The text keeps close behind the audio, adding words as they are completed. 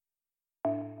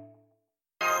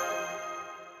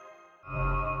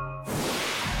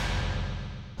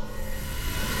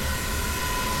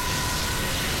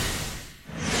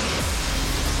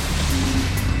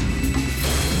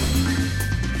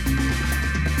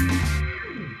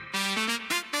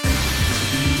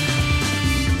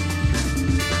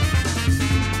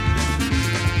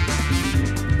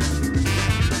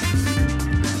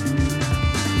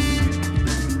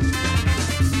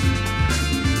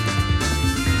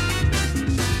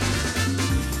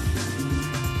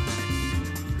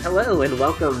Hello, and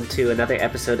welcome to another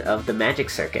episode of The Magic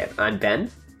Circuit. I'm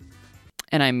Ben.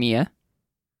 And I'm Mia.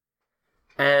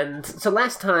 And so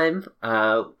last time,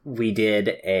 we did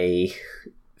a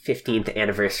 15th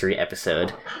anniversary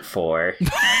episode for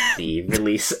the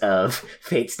release of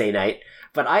Fate's Day Night,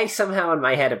 but I somehow in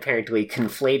my head apparently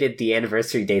conflated the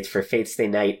anniversary dates for Fate's Day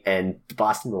Night and the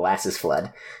Boston Molasses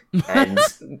Flood. And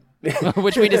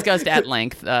which we discussed at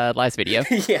length last video.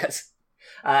 Yes.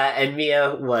 And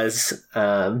Mia was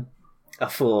a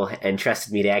fool and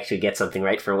trusted me to actually get something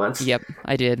right for once. Yep,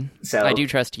 I did. So I do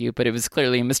trust you, but it was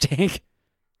clearly a mistake.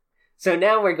 So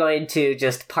now we're going to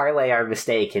just parlay our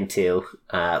mistake into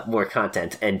more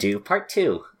content and do part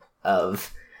 2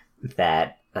 of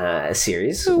that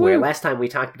series, where last time we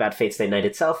talked about Fate's Day Night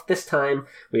itself. This time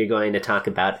we're going to talk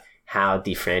about how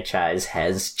the franchise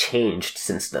has changed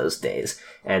since those days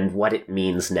and what it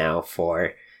means now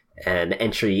for an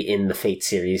entry in the Fate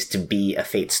series to be a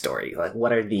Fate story. Like,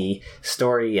 what are the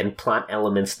story and plot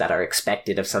elements that are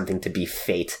expected of something to be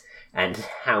Fate, and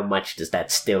how much does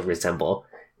that still resemble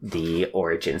the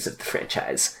origins of the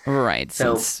franchise? Right,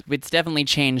 so it's definitely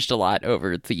changed a lot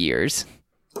over the years.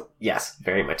 Yes,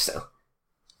 very much so.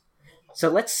 So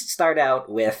let's start out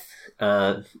with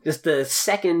just the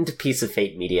second piece of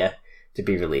Fate media to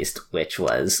be released, which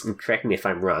was, correct me if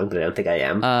I'm wrong, but I don't think I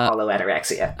am, Hollow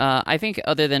Ataraxia. I think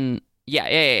other than...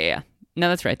 Yeah. No,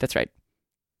 that's right.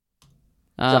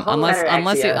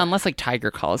 Unless like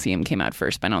Tiger Coliseum came out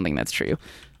first, but I don't think that's true.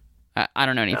 I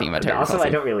don't know anything about Tiger Coliseum. Also,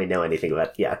 I don't really know anything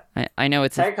about... Yeah. I know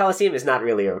it's... Tiger Coliseum is not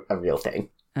really a real thing.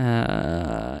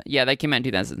 Yeah, that came out in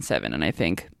 2007, and I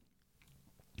think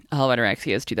Hollow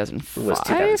Ataraxia is 2005? It was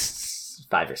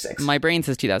 2005 or 6. My brain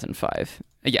says 2005.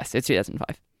 Yes, it's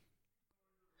 2005.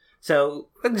 So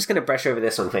I'm just going to brush over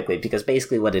this one quickly, because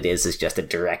basically what it is just a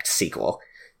direct sequel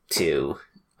to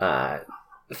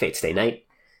Fate's Day Night.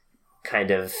 Kind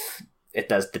of, it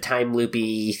does the time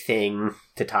loopy thing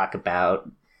to talk about,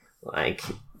 like,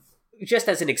 just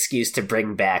as an excuse to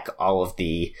bring back all of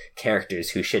the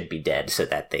characters who should be dead so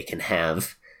that they can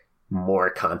have more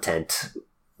content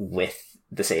with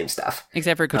the same stuff.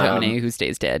 Except for Kotomine, who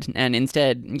stays dead, and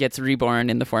instead gets reborn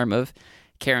in the form of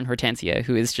Karen Hortensia,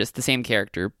 who is just the same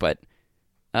character, but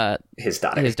his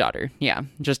daughter. Yeah,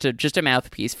 just a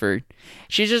mouthpiece for.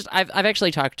 She's just. I've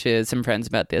actually talked to some friends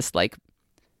about this. Like,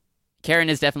 Karen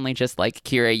is definitely just like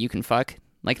Kira. You can fuck.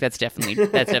 Like, that's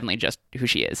definitely just who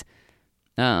she is.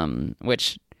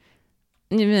 Which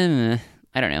I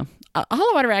don't know.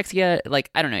 Hollow Ataraxia, like,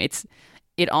 I don't know.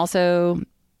 It also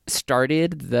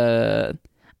started the.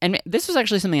 And this was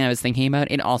actually something I was thinking about.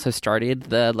 It also started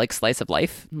the, like, slice of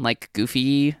life, like,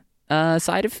 goofy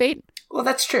side of Fate. Well,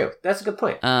 that's true. That's a good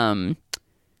point.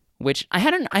 Which I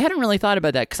hadn't really thought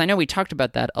about that, because I know we talked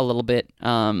about that a little bit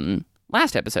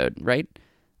last episode, right?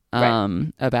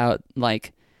 Right. About,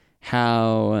 like,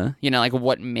 how, like,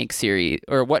 what makes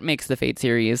the Fate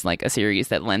series, like, a series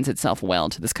that lends itself well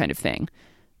to this kind of thing.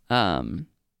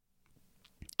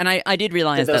 And I did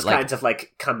realize those that, like... kinds of,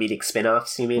 like, comedic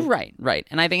spin-offs, you mean? Right.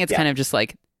 And I think it's kind of just,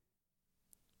 like,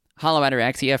 Hollow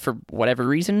Ataraxia, for whatever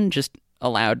reason, just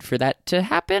allowed for that to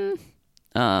happen.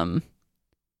 I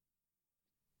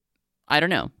don't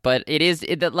know. But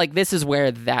this is where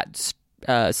that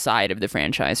side of the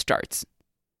franchise starts.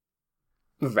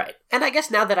 Right. And I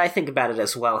guess now that I think about it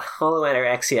as well, Hollow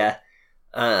Ataraxia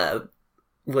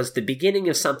was the beginning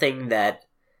of something that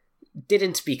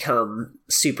didn't become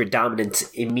super dominant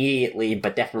immediately,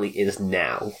 but definitely is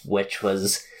now, which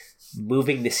was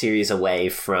moving the series away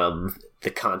from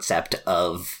the concept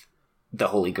of the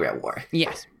Holy Grail War.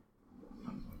 Yes.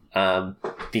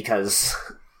 Because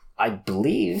I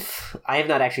believe, I have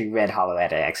not actually read Hollow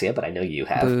Ataraxia, but I know you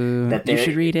have. Boo. You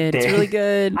should read it. It's really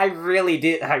good. I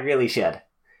really should.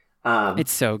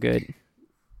 It's so good.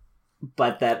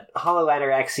 But that Hollow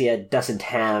Ataraxia doesn't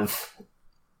have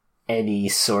any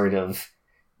sort of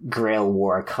Grail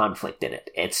War conflict in it.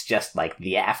 It's just like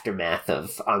the aftermath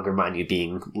of Angermanu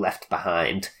being left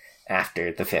behind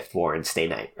after the Fifth War and Stay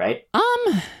Night, right?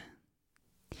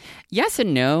 Yes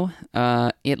and no.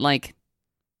 It's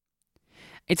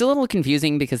a little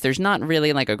confusing because there's not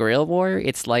really like a Grail War.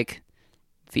 It's like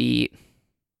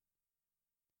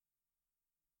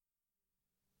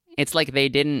it's like they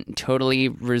didn't totally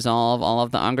resolve all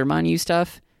of the Angermanu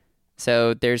stuff.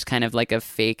 So there's kind of like a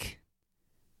fake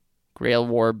Grail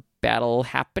War battle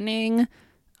happening.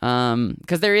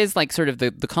 Because there is like sort of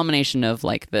the culmination of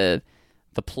like the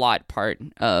plot part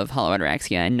of Hollow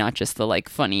Ataraxia, and not just the like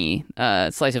funny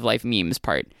slice of life memes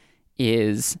part,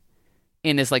 is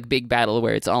in this like big battle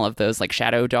where it's all of those like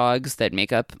shadow dogs that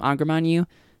make up Angramanyu,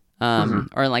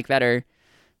 or like that are,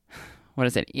 what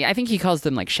is it? Yeah, I think he calls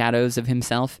them like shadows of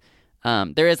himself.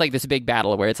 There is like this big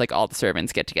battle where it's like all the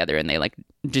servants get together and they like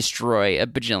destroy a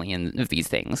bajillion of these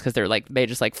things because they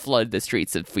just like flood the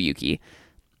streets of Fuyuki.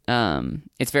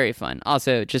 It's very fun.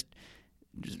 Also, just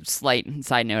slight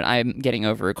side note, I'm getting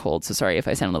over a cold, so sorry if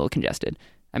I sound a little congested.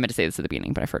 I meant to say this at the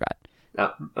beginning, but I forgot.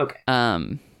 Oh,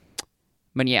 okay.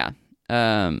 But yeah,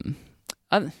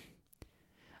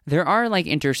 there are like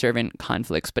inter-servant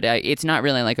conflicts, but it's not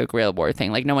really like a Grail War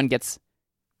thing. Like no one gets.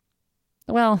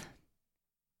 Well,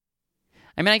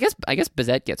 I mean, I guess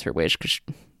Bizette gets her wish because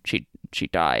she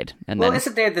died, and then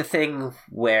isn't there the thing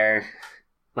where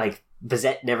like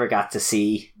Bizette never got to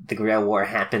see the Grail War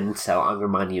happen, so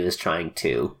Angramanyu is trying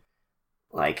to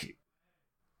like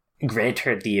grant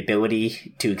her the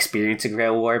ability to experience a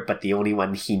Grail War, but the only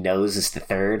one he knows is the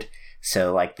third.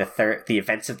 So like the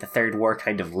events of the third war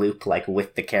kind of loop like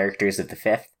with the characters of the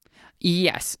fifth.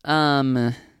 Yes.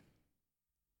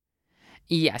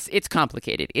 Yes, it's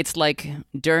complicated. It's like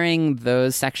during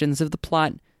those sections of the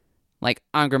plot, like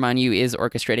Angramanyu is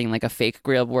orchestrating like a fake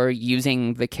Grail War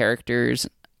using the characters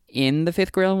in the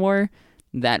fifth Grail War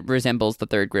that resembles the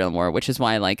third Grail War, which is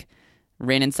why like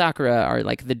Rin and Sakura are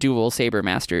like the dual saber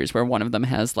masters, where one of them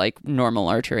has like normal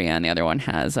Arturia and the other one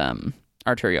has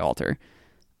Arturia Alter.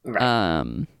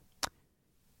 Right.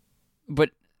 But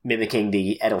mimicking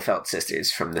the Edelfelt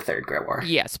sisters from the third Grail War.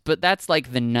 Yes, but that's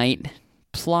like the night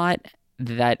plot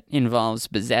that involves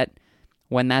Bizette.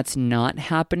 When that's not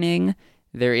happening,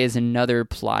 there is another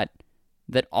plot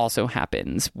that also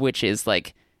happens, which is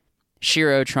like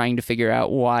Shiro trying to figure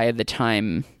out why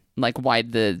why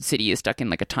the city is stuck in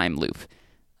like a time loop,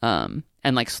 and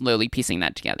like slowly piecing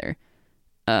that together.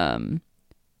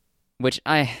 Which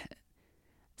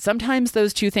sometimes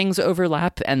those two things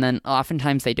overlap, and then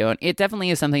oftentimes they don't. It definitely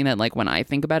is something that like when I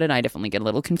think about it, I definitely get a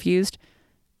little confused.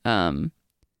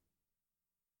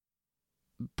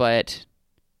 But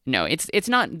no, it's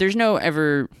not. There's not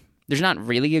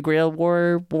really a Grail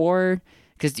War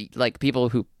because like people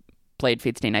who played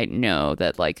Fate's Day Night know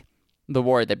that like the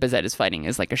war that Bizette is fighting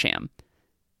is like a sham.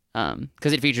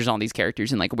 Because it features all these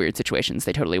characters in like weird situations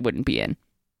they totally wouldn't be in.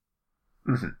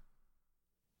 Mm-hmm.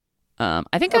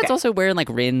 I think that's also where like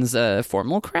Rin's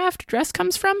formal craft dress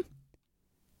comes from.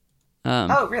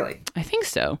 Oh, really? I think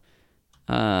so.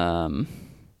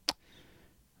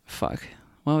 Fuck.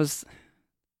 What was?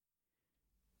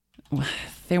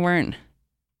 They weren't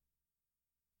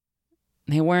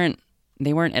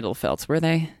Edelfelts, were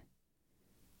they?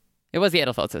 It was the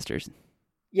Edelfelt sisters.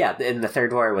 Yeah, in the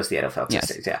third war it was the Edelfelt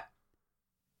sisters, yeah.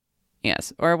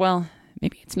 Yes. Or well,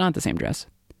 maybe it's not the same dress.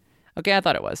 Okay, I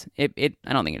thought it was. I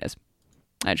don't think it is.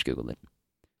 I just Googled it.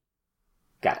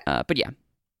 Got it. But yeah.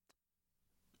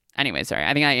 Anyway, sorry.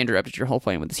 I think I interrupted your whole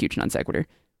point with this huge non sequitur.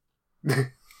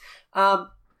 I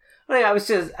was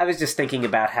just thinking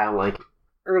about how like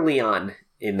early on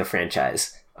in the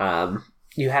franchise,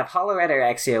 you have Hollow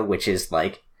Ataraxia, which is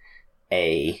like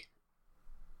a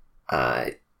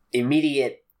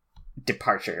immediate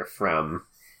departure from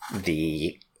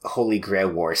the Holy Grail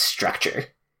War structure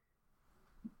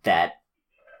that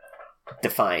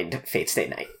defined Fate's Day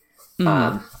Night.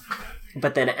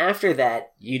 But then after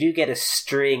that, you do get a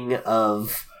string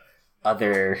of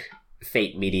other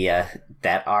Fate media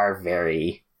that are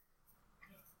very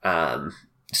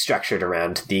structured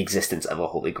around the existence of a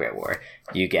Holy Grail War.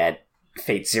 You get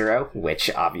Fate Zero,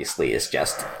 which obviously is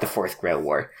just the fourth Grail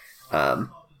War, and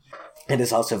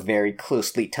is also very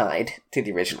closely tied to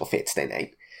the original Fate's Day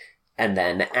Night. And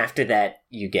then after that,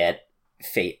 you get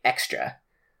Fate Extra,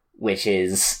 which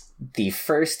is the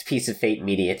first piece of Fate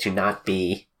media to not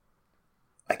be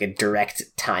like a direct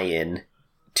tie-in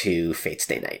to Fate's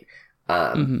Day Night.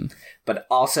 But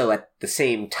also at the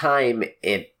same time,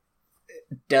 it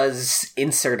does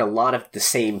insert a lot of the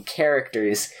same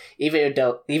characters, even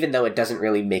though it doesn't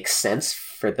really make sense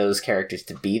for those characters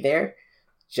to be there,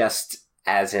 just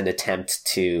as an attempt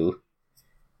to,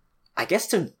 I guess,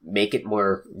 to make it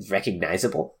more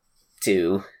recognizable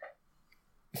to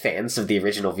fans of the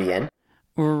original VN.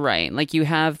 Right, like you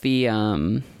have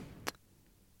it's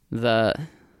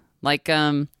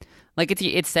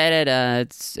said at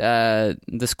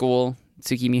the school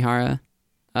Tsukimihara,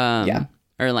 yeah,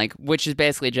 or like which is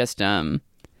basically just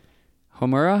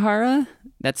Homurahara.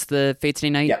 That's the Fate's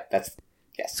Day Night. Yep,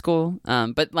 yes. School.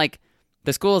 But like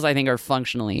the schools I think are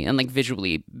functionally and like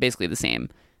visually basically the same.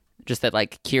 just that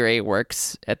like Kirei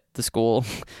works at the school.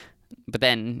 But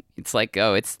then it's like,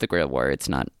 oh, it's the Grail War. It's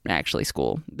not actually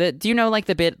school. Do you know like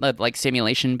the bit, like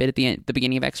simulation bit at the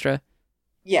beginning of Extra?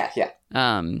 Yeah.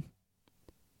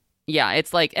 Yeah,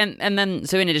 it's like, and then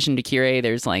so in addition to Kirei,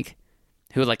 there's like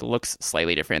who like looks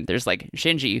slightly different. There's like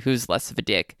Shinji, who's less of a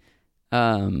dick.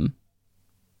 Right,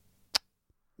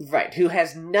 who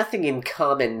has nothing in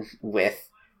common with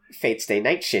Fate Stay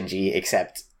Night Shinji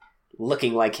except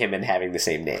looking like him and having the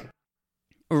same name.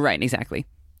 Right, exactly.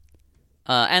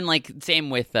 And like same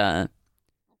with Kotomine.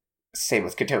 Same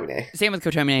with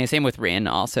Kotomine, same with Rin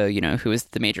also, you know, who is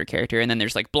the major character. And then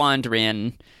there's like blonde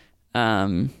Rin,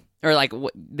 or like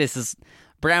this is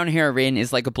brown hair Rin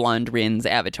is like a blonde Rin's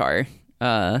avatar.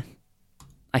 I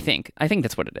think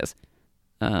that's what it is.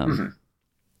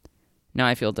 Now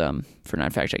I feel dumb for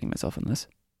not fact checking myself on this.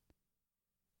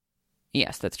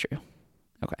 Yes, that's true.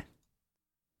 Okay.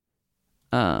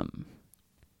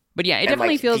 But yeah, it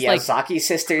definitely feels the like the Ozaki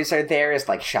sisters are there as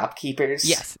like shopkeepers.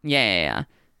 Yes, yeah.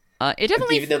 It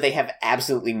definitely, even though they have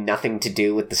absolutely nothing to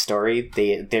do with the story,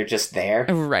 they're just there.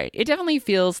 Right. It definitely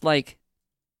feels like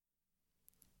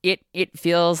it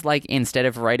feels like instead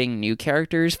of writing new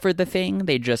characters for the thing,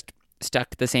 they just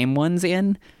stuck the same ones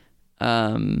in.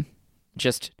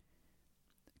 Just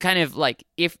kind of like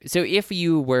if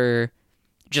you were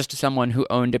just someone who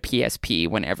owned a PSP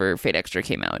whenever Fate Extra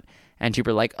came out, and you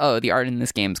were like, oh, the art in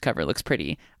this game's cover looks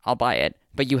pretty, I'll buy it,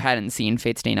 but you hadn't seen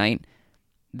Fate Stay Night,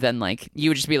 then like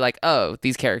you would just be like, oh,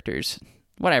 these characters,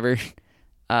 whatever.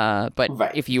 But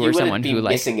right. If you were someone who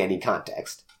like missing any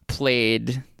context,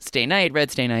 played Stay Night,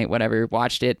 read Stay Night, whatever,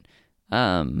 watched it,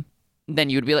 then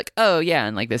you would be like, oh yeah,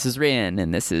 and like this is Rin,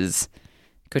 and this is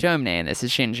Kotomine, and this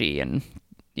is Shinji, and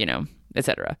you know,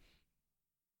 etc.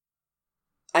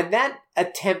 And that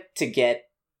attempt to catch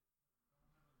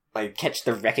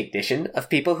the recognition of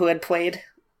people who had played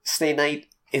Stay Night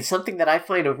is something that I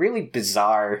find a really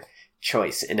bizarre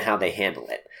choice in how they handle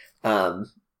it.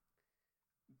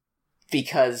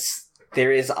 Because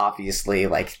there is obviously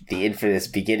like the infamous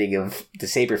beginning of the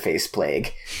Saberface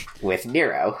Plague with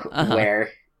Nero, where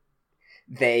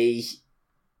they,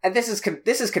 and this is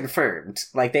confirmed,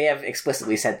 like they have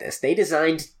explicitly said this, they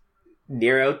designed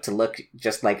Nero to look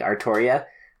just like Artoria,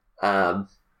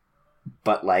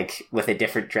 but like with a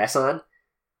different dress on,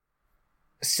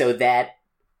 so that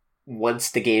once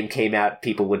the game came out,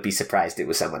 people would be surprised it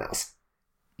was someone else.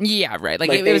 Yeah, right. Like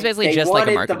it was basically just like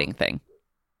a marketing thing.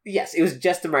 Yes, it was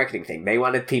just a marketing thing. They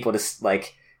wanted people to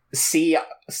like see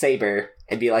Saber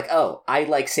and be like, "Oh, I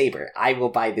like Saber. I will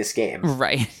buy this game."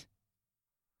 Right.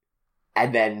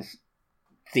 And then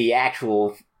the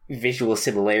actual visual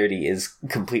similarity is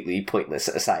completely pointless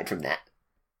aside from that.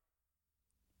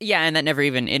 Yeah, and that never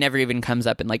even comes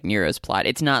up in like Nero's plot.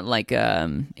 It's not like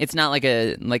a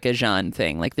Jeanne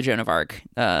thing, like the Joan of Arc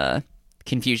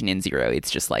confusion in Zero.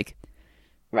 It's just like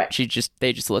right.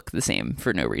 They just look the same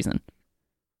for no reason.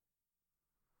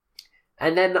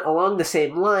 And then along the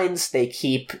same lines, they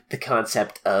keep the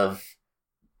concept of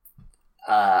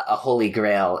a Holy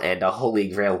Grail and a Holy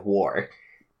Grail War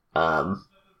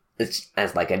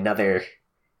as like another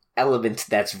element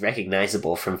that's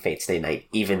recognizable from Fate Stay Night,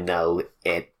 even though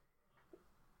it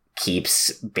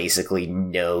keeps basically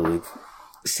no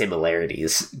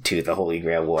similarities to the Holy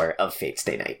Grail War of Fate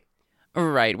Stay Night.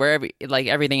 Right, where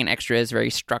everything in Extra is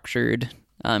very structured.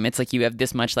 It's like you have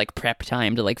this much like prep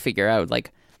time to like figure out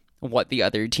like what the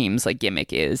other team's like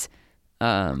gimmick is.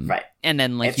 Right. And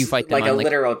then like it's you fight them like on, a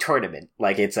literal tournament.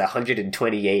 Like it's a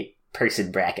 128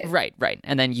 person bracket. Right.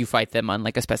 And then you fight them on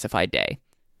like a specified day.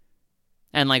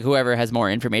 And like whoever has more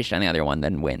information on the other one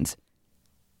then wins.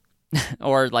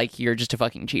 Or like you're just a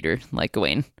fucking cheater, like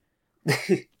Gawain.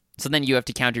 So then you have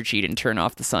to counter cheat and turn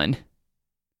off the sun.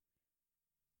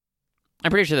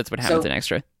 I'm pretty sure that's what happens in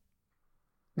Extra.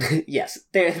 Yes,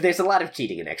 there's a lot of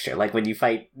cheating in Extra. Like when you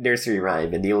fight Nursery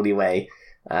Rhyme, and the only way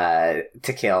to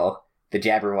kill the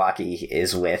Jabberwocky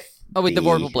is with the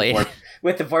Vorpal Blade.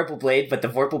 With the Vorpal Blade, but the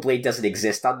Vorpal Blade doesn't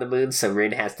exist on the moon, so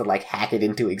Rin has to like hack it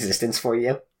into existence for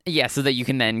you. Yeah, so that you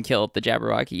can then kill the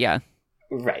Jabberwocky. Yeah,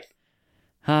 right.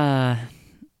 Now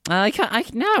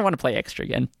I want to play Extra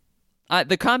again.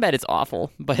 The combat is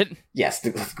awful, but yes,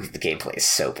 the gameplay is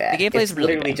so bad. The gameplay is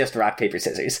really literally bad. Just rock paper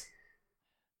scissors.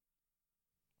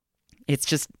 It's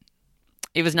just,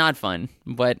 it was not fun,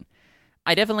 but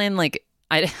I definitely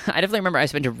I definitely remember I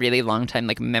spent a really long time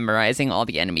like memorizing all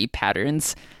the enemy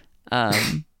patterns.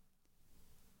 Even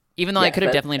though I could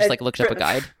have definitely just like looked up a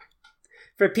guide.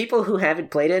 For people who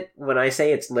haven't played it, when I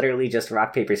say it's literally just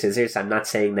rock, paper, scissors, I'm not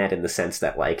saying that in the sense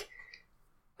that like,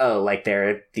 oh, like there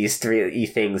are these three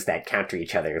things that counter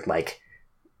each other, like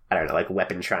I don't know, like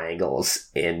weapon triangles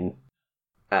in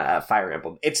Fire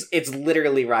Emblem. It's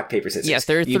literally rock, paper, scissors. Yes,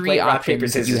 there are you three play rock, options. paper,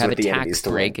 scissors You have with the attack, enemies to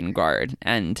break, win. and guard.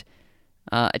 And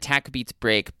attack beats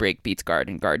break, break beats guard,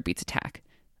 and guard beats attack.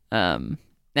 And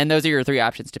those are your three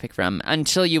options to pick from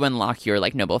until you unlock your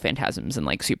like noble phantasms and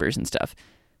like supers and stuff.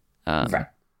 Right.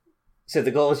 So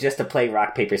the goal is just to play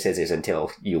rock, paper, scissors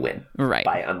until you win. Right.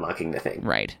 By unlocking the thing.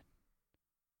 Right.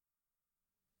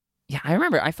 Yeah, I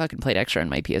remember I fucking played Extra on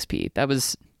my PSP. That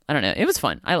was, I don't know, it was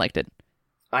fun. I liked it.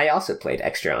 I also played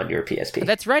Extra on your PSP.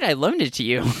 That's right, I loaned it to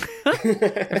you.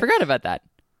 I forgot about that.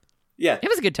 Yeah. It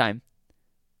was a good time.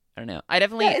 I don't know. I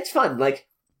definitely... Yeah, it's fun. Like...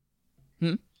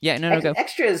 Yeah, no, go.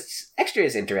 Extra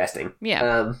is interesting.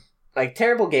 Yeah. Like,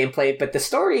 terrible gameplay, but the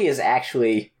story is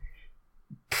actually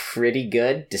pretty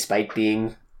good, despite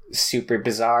being super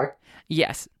bizarre.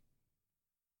 Yes.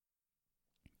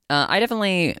 I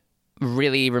definitely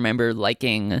really remember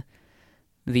liking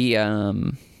the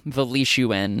Li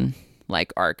Shuen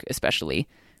like arc, especially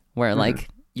where like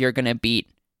you're gonna beat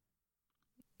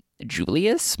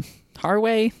Julius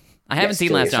Harway. I haven't seen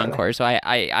Julius Last Harway. Encore, so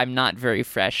I'm not very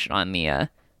fresh on the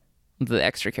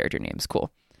extra character names.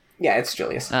 Cool. Yeah, it's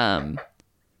Julius.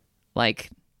 Like,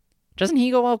 doesn't he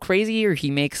go all crazy, or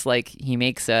he makes Li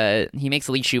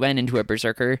Shuen into a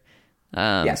berserker?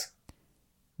 Yes.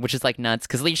 Which is like nuts,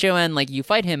 because Li Shuen, like, you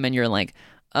fight him and you're like,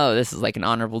 oh, this is like an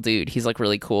honorable dude. He's like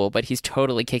really cool, but he's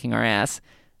totally kicking our ass.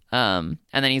 And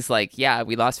then he's like, yeah,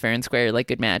 we lost fair and square, like,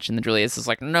 good match. And then Julius is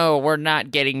like, no, we're not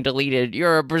getting deleted.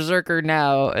 You're a berserker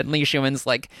now. And Li Shuen's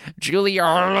like,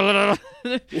 Julia.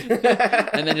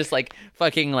 And then just like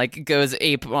fucking like goes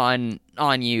ape on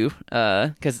you.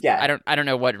 Because Yeah. I don't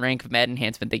know what rank of mad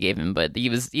enhancement they gave him, but he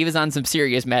was on some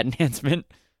serious mad enhancement.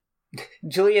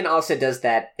 Julian also does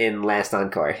that in Last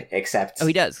Encore, except... Oh,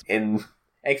 he does.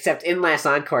 Except in Last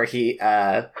Encore,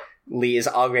 Lee is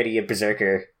already a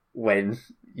berserker when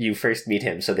you first meet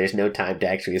him, so there's no time to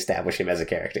actually establish him as a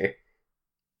character.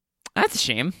 That's a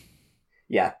shame.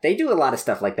 Yeah, they do a lot of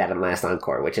stuff like that in Last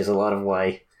Encore, which is a lot of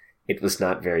why it was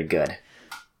not very good.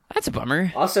 That's a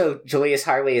bummer. Also, Julius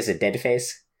Harway is a dead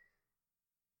face.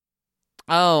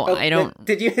 Oh, I don't...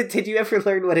 Did you ever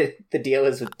learn what the deal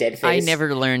is with dead face? I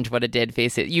never learned what a dead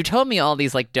face is. You told me all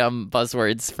these like dumb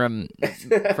buzzwords from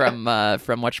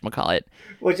whatchamacallit.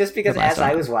 Well, just because From Last as I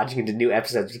Encore. was watching the new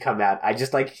episodes come out, I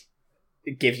just like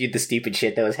give you the stupid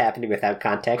shit that was happening without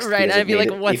context. Right, because it I'd be made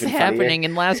like, it what's even happening funnier.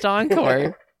 in Last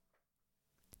Encore?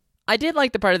 I did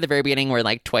like the part of the very beginning where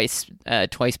like twice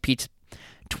H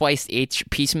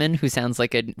Peaceman, who sounds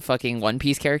like a fucking One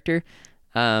Piece character,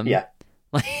 Yeah.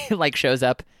 like shows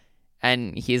up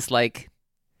and he's like,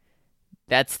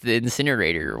 that's the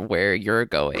incinerator where you're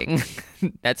going.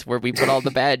 That's where we put all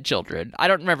the bad children. I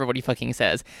don't remember what he fucking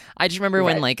says. I just remember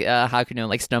when like Hakuno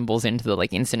like stumbles into the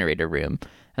like incinerator room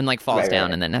and like falls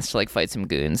down and then has to like fight some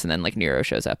goons, and then like Nero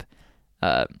shows up.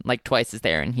 Like Twice is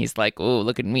there and he's like, oh,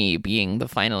 look at me being the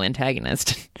final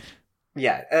antagonist.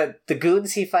 Yeah, the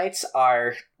goons he fights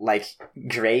are like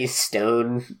gray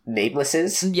stone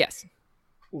namelesses, Yes.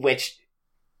 which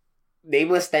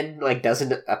Nameless then like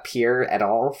doesn't appear at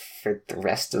all for the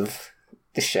rest of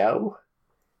the show.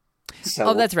 So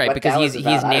Oh, that's right, what because that he's was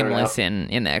about, I don't nameless know.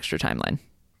 in the extra timeline.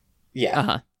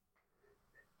 Yeah.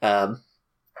 Uh-huh.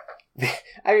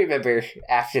 I remember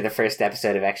after the first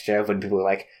episode of Extra when people were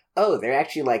like, oh, they're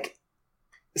actually like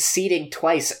seeding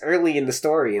Twice early in the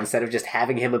story instead of just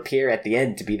having him appear at the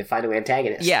end to be the final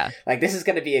antagonist. Yeah. Like, this is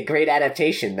going to be a great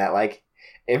adaptation that like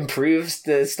improves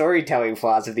the storytelling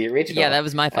flaws of the original. Yeah, that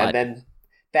was my thought. And then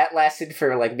that lasted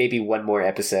for like maybe one more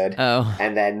episode. Oh.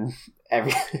 And then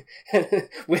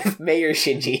with Mayor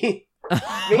Shinji.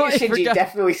 I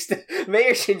forgot.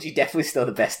 Mayor Shinji definitely still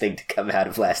the best thing to come out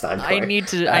of Last Encore. I need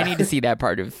to see that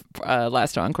part of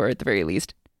Last Encore at the very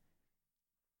least.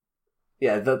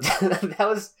 Yeah, that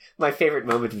was my favorite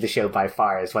moment of the show by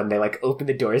far, is when they like open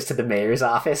the doors to the mayor's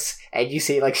office and you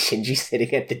see like Shinji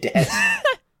sitting at the desk.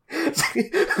 It's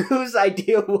like, whose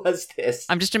idea was this?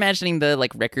 I'm just imagining the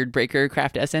like record breaker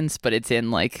craft essence, but it's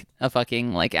in like a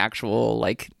fucking like actual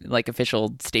like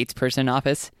official statesperson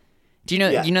office. Do you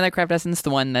know that craft essence, the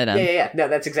one that Yeah. No,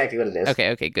 that's exactly what it is.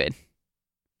 Okay, good.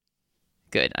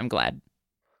 I'm glad.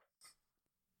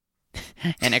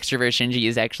 And extrovert Shinji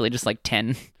is actually just like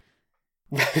 10.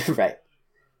 Right.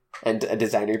 And a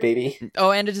designer baby.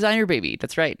 Oh, and a designer baby.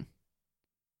 That's right.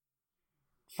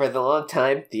 For the long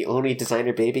time, the only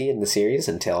designer baby in the series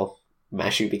until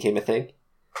Mashu became a thing.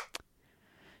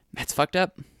 That's fucked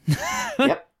up.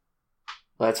 Yep.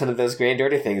 Well, that's one of those Grand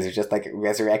Order things, of just like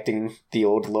resurrecting the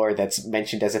old lore that's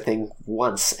mentioned as a thing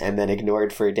once and then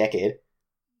ignored for a decade.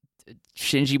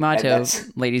 Shinji Mato,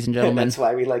 ladies and gentlemen. That's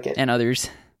why we like it. And others.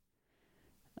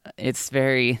 It's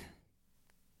very...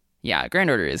 Yeah, Grand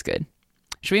Order is good.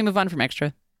 Should we move on from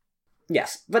Extra?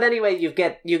 Yes, but anyway, you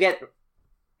get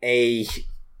a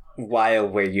while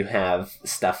where you have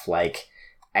stuff like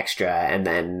Extra and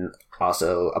then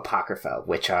also Apocrypha,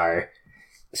 which are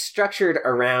structured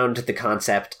around the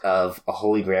concept of a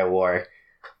Holy Grail War,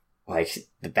 like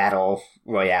the battle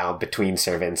royale between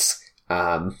servants,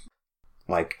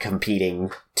 like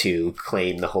competing to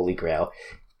claim the Holy Grail.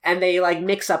 And they like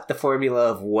mix up the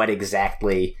formula of what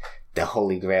exactly the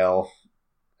Holy Grail,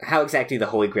 how exactly the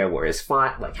Holy Grail War is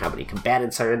fought, like how many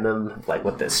combatants are in them, like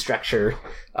what the structure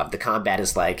of the combat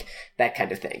is like, that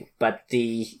kind of thing. But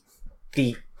the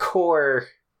core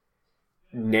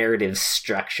narrative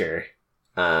structure,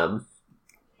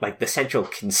 like the central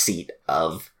conceit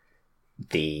of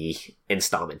the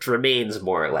installment remains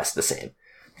more or less the same.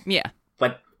 Yeah.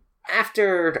 But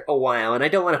after a while, and I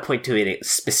don't want to point to any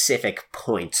specific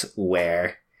point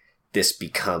where this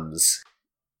becomes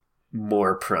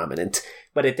more prominent,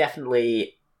 but it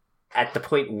definitely, at the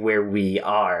point where we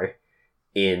are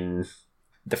in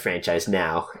the franchise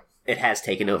now, it has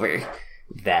taken over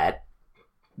that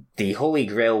the Holy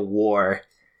Grail War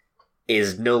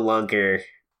is no longer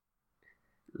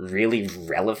really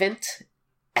relevant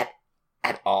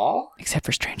at all. Except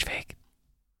for Strange Fake.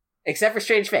 Except for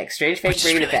Strange Fake. Strange Fake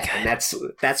bringing it back, good.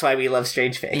 And that's why we love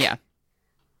Strange Fake.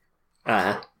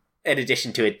 Yeah. In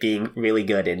addition to it being really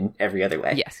good in every other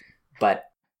way. Yes. But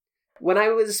when I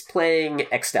was playing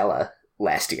Extella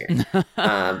last year,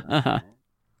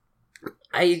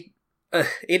 I,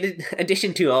 in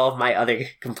addition to all of my other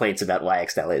complaints about why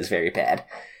Extella is very bad,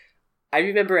 I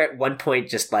remember at one point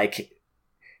just like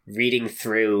reading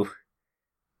through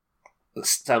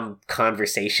some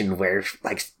conversation where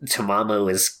like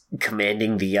Tamamo is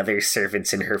commanding the other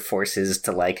servants in her forces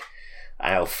to like,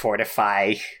 I don't know,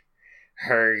 fortify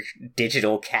her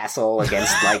digital castle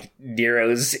against like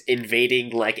Nero's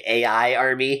invading like AI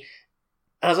army.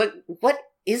 I was like, what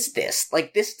is this?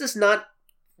 Like, this does not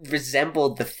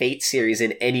resemble the Fate series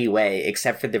in any way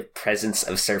except for the presence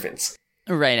of servants.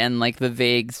 Right, and like the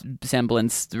vague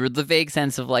semblance, the vague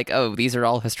sense of like, oh, these are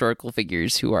all historical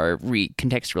figures who are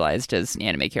recontextualized as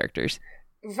anime characters.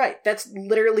 Right, that's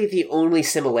literally the only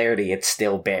similarity it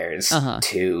still bears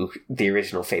to the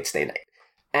original Fate Stay Night.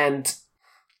 And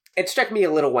it struck me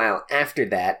a little while after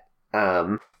that,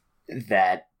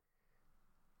 that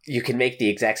you can make the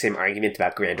exact same argument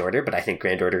about Grand Order, but I think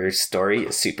Grand Order's story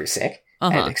is super sick,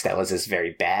 and Extella's is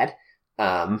very bad.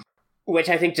 Which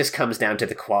I think just comes down to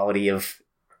the quality of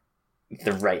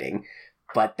the writing.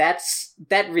 But that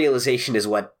realization is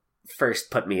what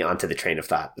first put me onto the train of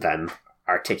thought that I'm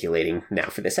articulating now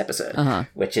for this episode,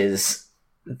 which is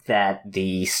that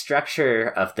the structure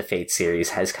of the Fate series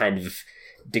has kind of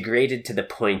degraded to the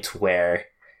point where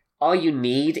all you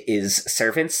need is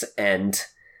servants and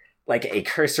like a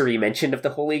cursory mention of the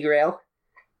Holy Grail,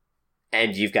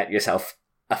 and you've got yourself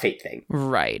a Fate thing.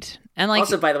 Right. And like,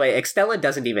 also, by the way, Extella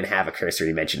doesn't even have a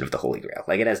cursory mention of the Holy Grail.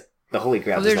 Like, it has the Holy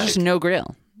Grail. Well, there's just no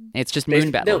Grail. It's just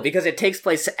moon battle. No, because it takes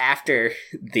place after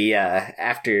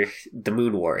the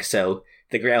Moon War, so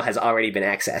the Grail has already been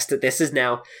accessed. This is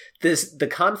now the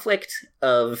conflict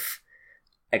of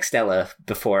Extella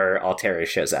before Altera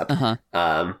shows up.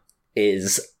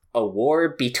 Is a war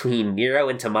between Nero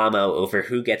and Tamamo over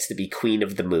who gets to be Queen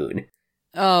of the Moon.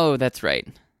 Oh, that's right.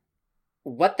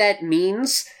 What that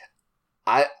means,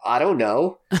 I don't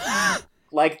know.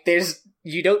 Like,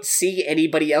 you don't see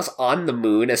anybody else on the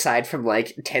moon aside from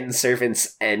like 10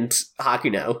 servants and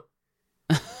Hakuno.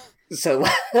 So,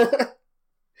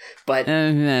 but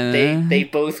they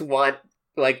both want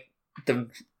like the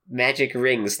magic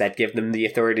rings that give them the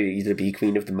authority to be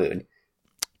Queen of the Moon.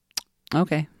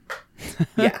 Okay.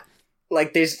 Yeah,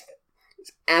 like there's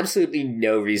absolutely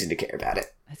no reason to care about it.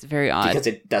 That's very odd because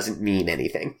it doesn't mean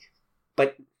anything.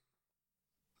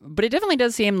 But it definitely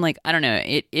does seem like, I don't know,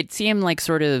 it seemed like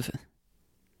sort of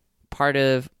part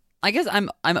of, I guess I'm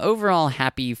overall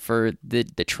happy for the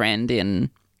trend in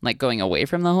like going away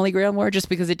from the Holy Grail War, just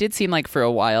because it did seem like for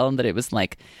a while that it was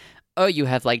like, oh, you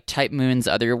have like Type Moon's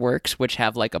other works which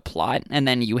have like a plot, and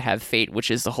then you have Fate,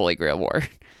 which is the Holy Grail War.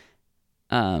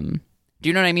 Do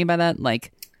you know what I mean by that?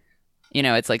 Like, you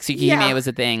know, it's like Tsukihime was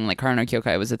a thing, like Kara no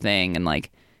Kyokai was a thing, and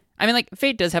like, I mean, like,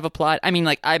 Fate does have a plot. I mean,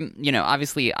 like, I'm, you know,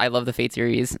 obviously I love the Fate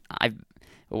series.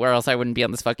 Where else I wouldn't be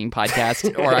on this fucking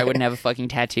podcast, or I wouldn't have a fucking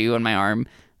tattoo on my arm,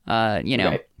 you know,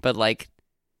 right. But like,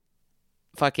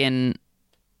 fucking,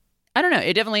 I don't know,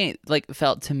 it definitely, like,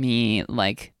 felt to me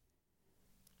like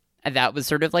that was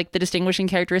sort of like the distinguishing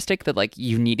characteristic, that like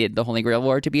you needed the Holy Grail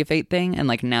War to be a Fate thing, and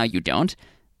like now you don't.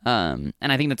 And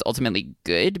I think that's ultimately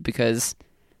good, because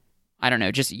I don't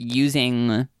know, just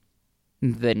using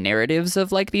the narratives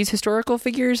of like these historical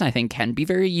figures, I think can be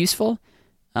very useful.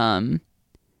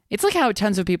 It's like how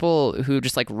tons of people who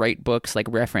just like write books like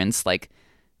reference like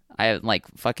I like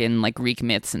fucking like Greek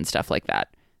myths and stuff like that.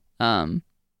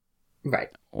 Right.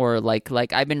 Or like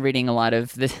I've been reading a lot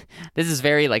of this. This is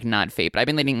very like not fate, but I've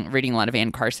been reading a lot of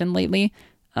Anne Carson lately.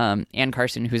 Anne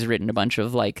Carson, who's written a bunch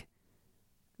of like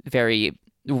very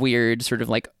weird sort of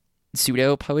like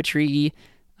pseudo poetry,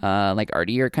 like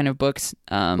artier kind of books.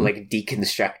 Like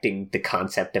deconstructing the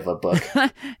concept of a book.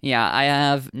 Yeah, I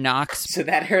have Knox. So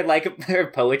that her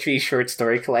poetry short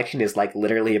story collection is like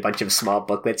literally a bunch of small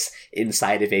booklets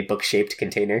inside of a book-shaped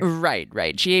container.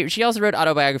 Right. She also wrote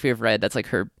Autobiography of Red. That's like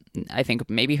her, I think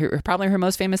maybe probably her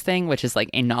most famous thing, which is like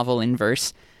a novel in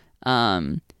verse.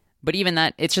 But even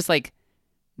that, it's just like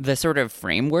the sort of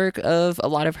framework of a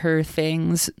lot of her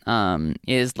things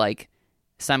is like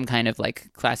some kind of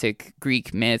like classic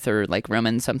Greek myth or like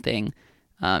Roman something.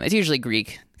 It's usually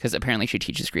Greek because apparently she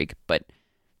teaches Greek, but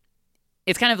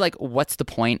it's kind of like, what's the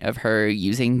point of her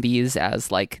using these as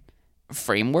like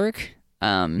framework?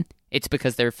 It's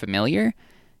because they're familiar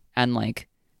and like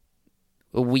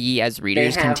we as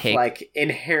readers they have, can take like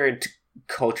inherent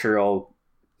cultural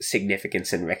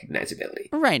significance and recognizability.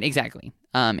 Right, exactly.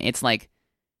 It's like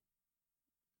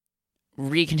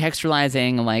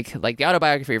recontextualizing like the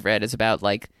Autobiography of Red is about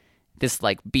like this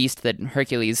like beast that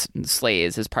Hercules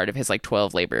slays as part of his like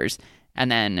 12 labors,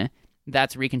 and then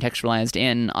that's recontextualized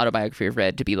in Autobiography of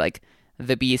Red to be like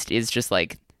the beast is just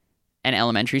like an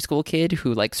elementary school kid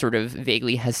who like sort of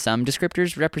vaguely has some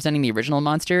descriptors representing the original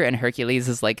monster, and Hercules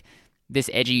is like this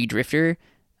edgy drifter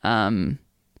who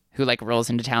like rolls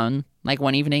into town like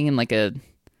one evening in like I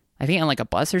think on like a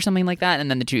bus or something like that,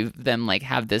 and then the two of them like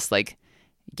have this like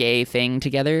gay thing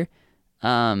together.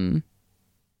 And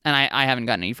I haven't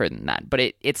gotten any further than that,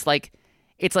 but it's like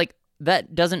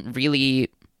that doesn't really,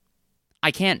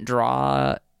 I can't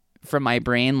draw from my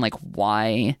brain like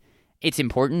why it's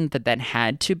important that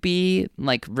had to be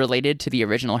like related to the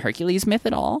original Hercules myth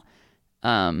at all.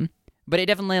 But it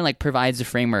definitely like provides a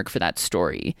framework for that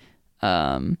story.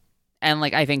 And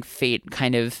like I think Fate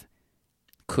kind of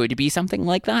could be something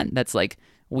like that. That's like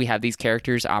we have these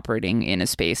characters operating in a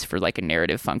space for like a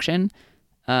narrative function.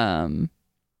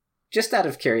 Just out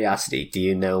of curiosity, do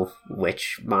you know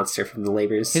which monster from the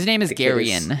labors? His name is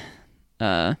Geryon.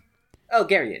 Oh,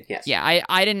 Geryon, yes. Yeah,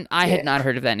 I had not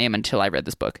heard of that name until I read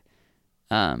this book.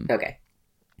 Okay.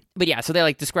 But yeah, so they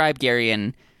like describe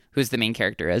Geryon, who's the main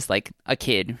character, as like a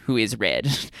kid who is red.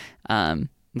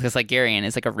 Because like Geryon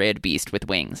is like a red beast with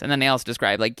wings. And then they also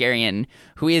describe like Geryon,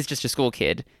 who is just a school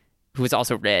kid who is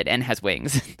also red and has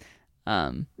wings.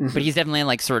 But he's definitely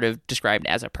like sort of described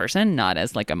as a person, not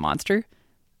as like a monster.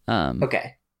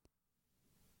 Okay.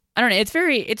 I don't know. It's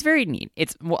very neat.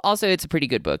 It's a pretty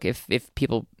good book. If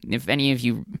any of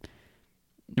you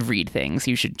read things,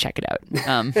 you should check it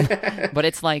out. But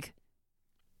it's like,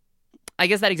 I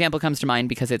guess that example comes to mind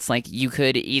because it's like you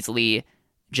could easily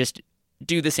just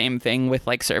do the same thing with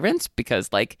like servants,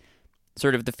 because like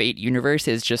sort of the Fate universe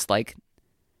is just like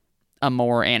a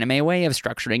more anime way of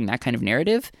structuring that kind of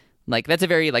narrative. Like that's a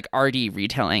very like arty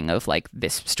retelling of like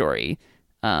this story.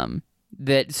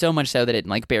 That so much so that it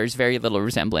like bears very little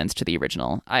resemblance to the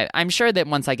original. I'm sure that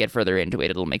once I get further into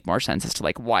it, it'll make more sense as to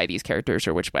like why these characters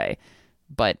are which way.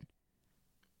 But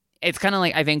it's kind of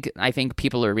like I think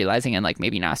people are realizing, and like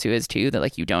maybe Nasu is too, that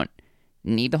like you don't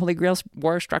need the Holy Grail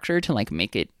War structure to like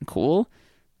make it cool.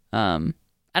 I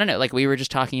don't know. Like we were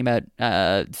just talking about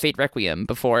Fate Requiem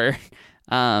before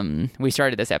we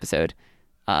started this episode.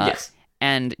 Yes.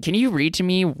 And can you read to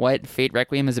me what Fate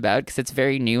Requiem is about? Because it's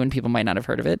very new and people might not have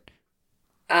heard of it.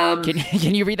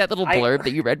 Can you read that little blurb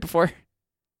that you read before?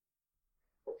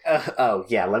 Oh,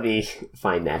 yeah, let me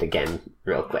find that again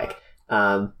real quick.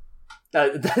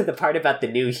 The part about the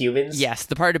new humans? Yes,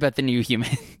 the part about the new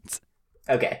humans.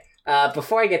 Okay.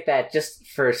 Before I get that, just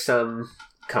for some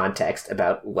context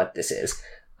about what this is.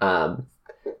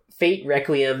 Fate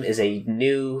Requiem is a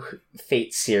new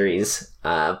Fate series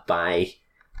by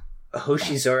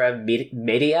Hoshizora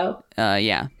Medio.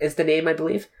 Yeah. Is the name, I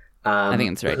believe. I think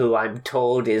that's right. Who I'm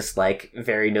told is like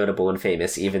very notable and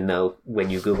famous, even though when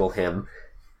you Google him,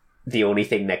 the only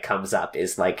thing that comes up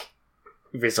is like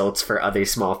results for other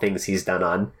small things he's done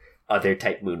on other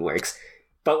Type Moon works.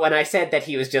 But when I said that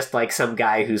he was just like some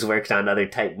guy who's worked on other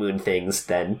Type Moon things,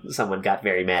 then someone got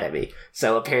very mad at me.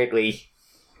 So apparently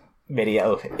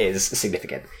Medio is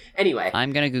significant. Anyway.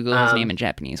 I'm going to Google his name in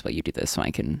Japanese while you do this so I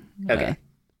can... Okay.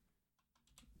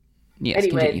 Yes,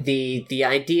 anyway, continue. the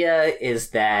idea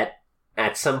is that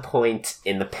at some point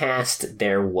in the past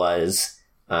there was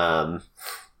a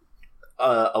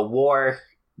a war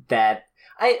that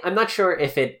I'm not sure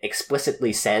if it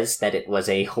explicitly says that it was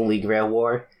a Holy Grail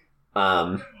War,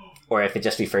 or if it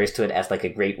just refers to it as like a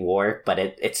Great War, but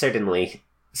it certainly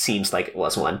seems like it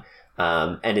was one.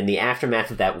 And in the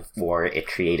aftermath of that war, it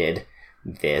created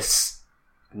this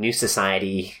new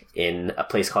society in a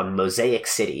place called Mosaic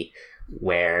City,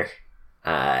 where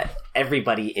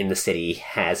everybody in the city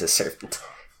has a servant.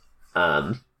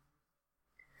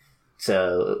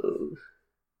 So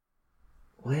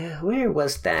where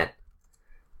was that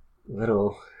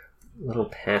little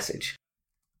passage?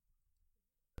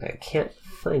 I can't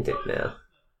find it now.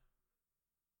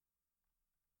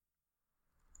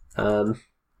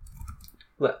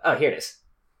 Well, oh, here it is.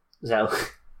 So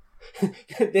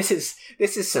this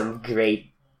is some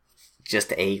great,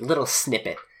 just a little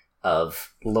snippet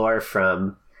of lore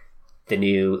from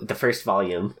the first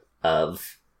volume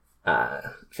of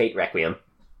Fate Requiem.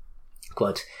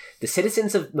 Quote, "The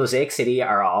citizens of Mosaic City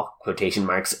are all, quotation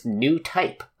marks, new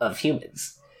type of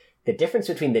humans. The difference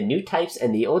between the new types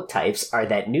and the old types are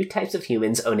that new types of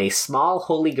humans own a small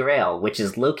holy grail which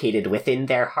is located within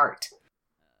their heart.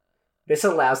 This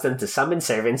allows them to summon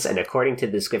servants, and according to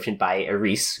the description by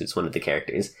Eris, who's one of the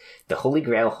characters, the Holy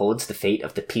Grail holds the fate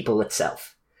of the people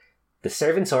itself. The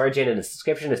servant's origin and its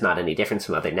description is not any different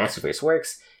from other Nassiverse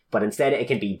works, but instead it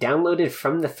can be downloaded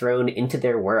from the throne into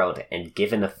their world and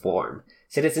given a form.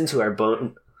 Citizens who are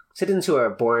born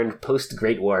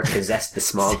post-Great War possess the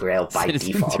small grail by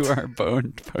default." Citizens who are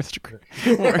born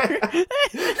post-Great War.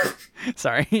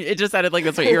 Sorry, it just sounded like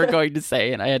that's what you were going to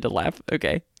say, and I had to laugh.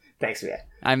 Okay. Thanks,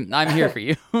 man. I'm here for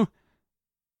you.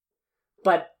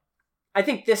 But I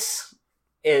think this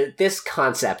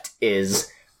concept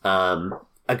is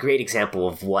a great example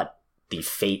of what the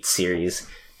Fate series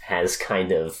has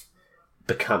kind of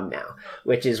become now,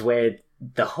 which is where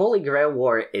the Holy Grail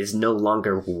War is no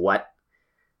longer what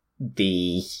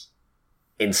the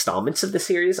installments of the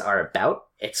series are about.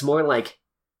 It's more like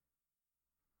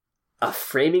a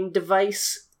framing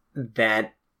device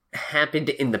that happened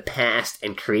in the past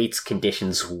and creates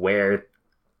conditions where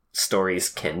stories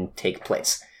can take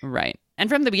place. Right. And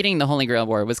from the beginning, the Holy Grail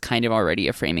War was kind of already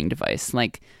a framing device.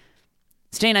 Like,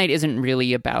 Stay Night isn't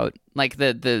really about, like,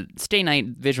 the Stay Night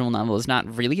visual novel is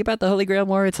not really about the Holy Grail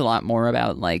War. It's a lot more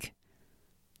about, like,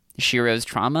 Shiro's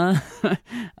trauma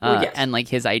Yes. and, like,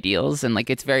 his ideals. And, like,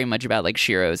 it's very much about, like,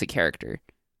 Shiro as a character.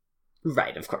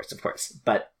 Right, of course.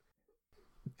 But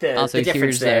also, the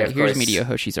difference here's course... Midio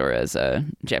Hoshizora's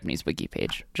Japanese wiki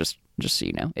page, just so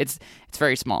you know. It's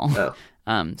very small. Oh.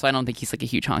 So I don't think he's, like, a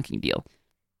huge honking deal.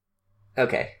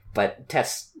 Okay, but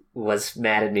Tess was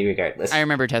mad at me regardless. I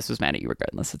remember Tess was mad at you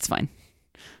regardless. It's fine.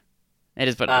 It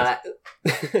is what it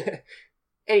is.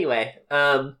 Anyway,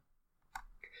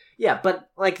 yeah, but,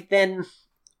 like, then,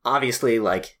 obviously,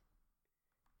 like,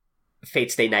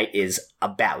 Fate Stay Night is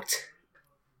about,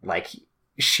 like,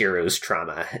 Shiro's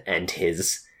trauma and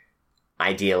his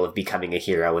ideal of becoming a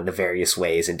hero in the various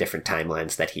ways in different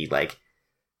timelines that he, like,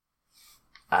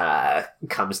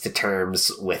 comes to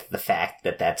terms with the fact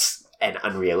that that's an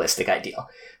unrealistic ideal.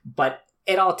 But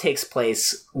it all takes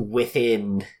place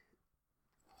within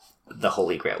the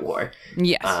Holy Grail War.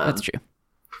 Yes, that's true.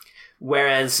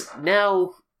 Whereas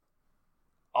now,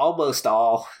 almost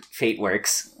all Fate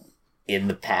works in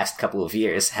the past couple of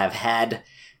years have had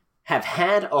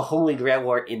a Holy Grail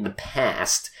War in the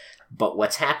past, but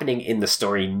what's happening in the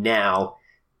story now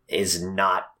is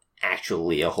not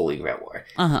actually a Holy Grail War.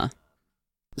 Uh-huh.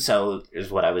 So, is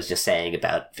what I was just saying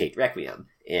about Fate Requiem.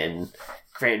 In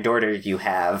Grand Order, you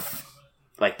have,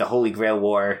 like, the Holy Grail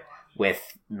War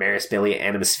with Maris Billy,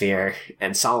 Animosphere,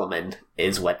 and Solomon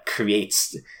is what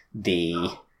creates the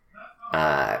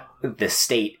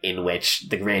state in which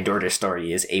the Grand Order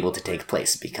story is able to take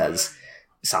place, because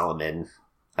Solomon,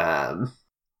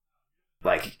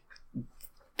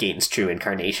 gains true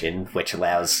incarnation, which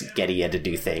allows Gedia to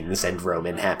do things, and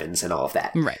Roman happens, and all of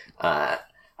that. Right.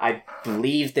 I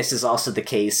believe this is also the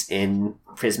case in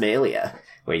Prismalia,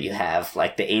 where you have,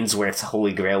 like, the Ainsworth's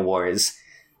Holy Grail Wars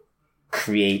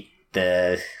create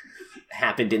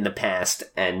happened in the past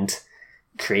and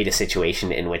create a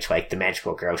situation in which, like, the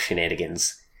magical girl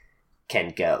shenanigans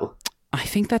can go. I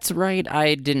think that's right.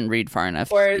 I didn't read far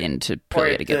enough into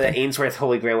Prismalia to get the there. Ainsworth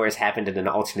Holy Grail Wars happened in an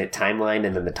alternate timeline,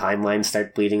 and then the timelines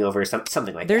start bleeding over,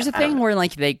 something like There's that. There's a thing where,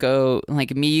 like, they go, like,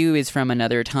 Miyu is from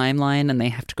another timeline, and they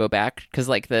have to go back, because,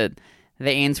 like, the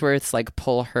Ainsworths, like,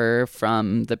 pull her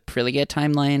from the Prilia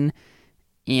timeline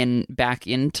back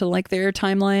into, like, their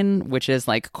timeline, which is,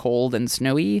 like, cold and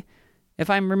snowy, if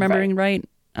I'm remembering right.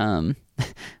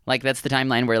 Like, that's the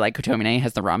timeline where, like, Kotomine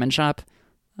has the ramen shop.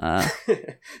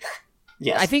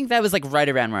 Yes. I think that was, like, right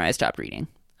around where I stopped reading.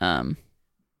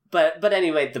 But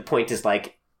anyway, the point is,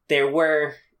 like, there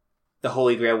were the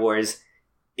Holy Grail Wars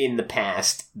in the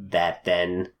past that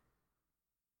then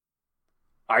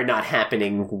are not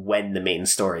happening when the main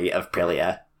story of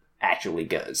Prillia actually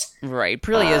goes. Right.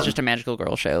 Prillia is just a magical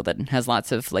girl show that has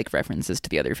lots of, like, references to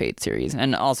the other Fate series,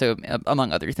 and also,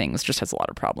 among other things, just has a lot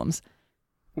of problems.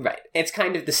 Right. It's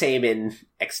kind of the same in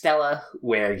Extella,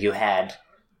 where you had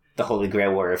the Holy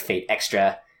Grail War of Fate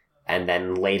Extra, and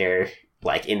then later,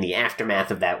 like, in the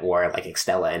aftermath of that war, like,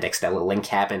 Extella and Extella Link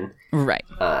happen. Right.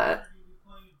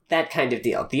 That kind of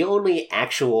deal. The only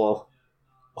actual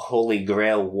Holy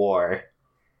Grail War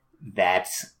that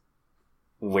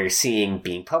we're seeing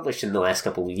being published in the last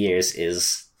couple of years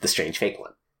is the Strange Fake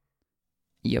one.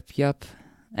 Yep.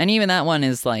 And even that one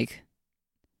is, like,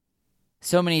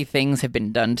 so many things have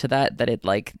been done to that it,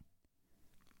 like,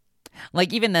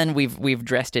 even then we've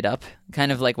dressed it up,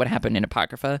 kind of like what happened in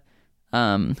Apocrypha,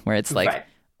 where it's like, right.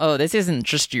 Oh, this isn't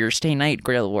just your Stay Night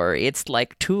Grail War, it's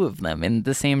like two of them in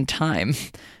the same time.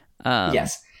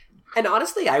 Yes. And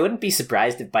honestly, I wouldn't be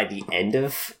surprised if by the end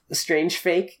of Strange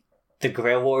Fake, the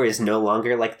Grail War is no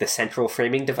longer, like, the central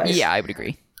framing device. Yeah, I would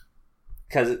agree.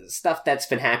 Because stuff that's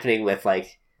been happening with,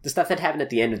 like, the stuff that happened at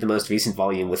the end of the most recent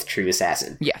volume with True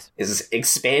Assassin, yes, is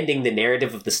expanding the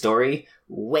narrative of the story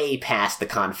way past the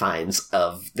confines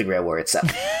of the Grail War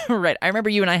itself. Right. I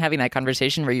remember you and I having that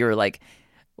conversation where you were like,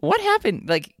 what happened?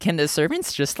 Like, can the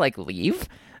servants just, like, leave?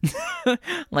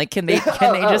 Like, can they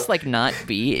just, like, not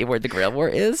be where the Grail War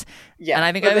is? Yeah. And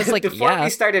I think I was like, before we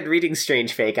started reading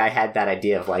Strange Fake, I had that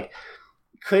idea of, like,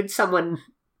 could someone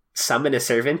summon a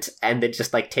servant and then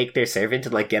just, like, take their servant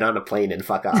and, like, get on a plane and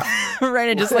fuck off? Right,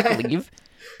 and just, like, leave?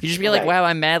 You just be like, wow,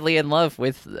 I'm madly in love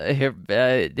with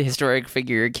the historic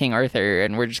figure King Arthur,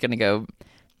 and we're just gonna go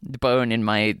bone in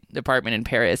my apartment in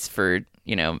Paris for,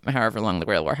 you know, however long the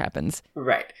Grail War happens.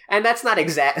 Right. And that's not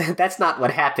that's not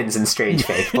what happens in Strange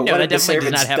Fake. But no, that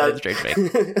definitely does not happen in Strange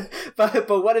Fake. but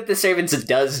one of the servants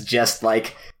does just,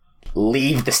 like,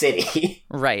 leave the city.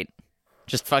 Right.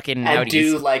 Just fucking and outies.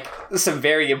 Do, like, some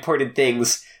very important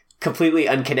things completely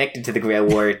unconnected to the Grail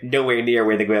War, nowhere near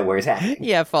where the Grail War is happening.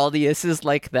 Yeah, Faldius is,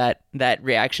 like, that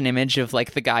reaction image of,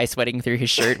 like, the guy sweating through his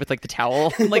shirt with, like, the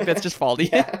towel. Like, that's just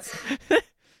Faldius. Yes.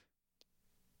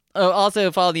 Oh,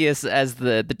 also Faldius as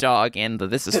the dog and the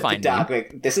This Is Fine. The dog,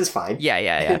 like, this is fine.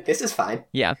 Yeah. This is fine.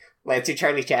 Yeah. Lancer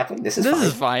Charlie Chaplin, this is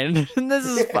fine. This is fine. This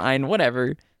is fine.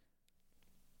 Whatever.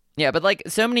 Yeah, but, like,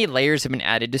 so many layers have been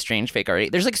added to Strange Fake already.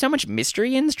 There's, like, so much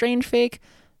mystery in Strange Fake,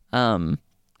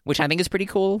 which I think is pretty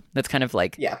cool. That's kind of,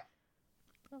 like... Yeah.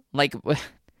 Like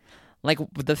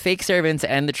the fake servants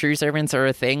and the true servants are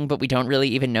a thing, but we don't really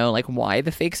even know, like, why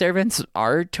the fake servants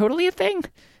are totally a thing.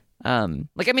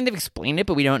 Like, I mean, they've explained it,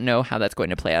 but we don't know how that's going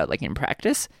to play out, like, in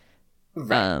practice.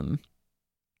 Right.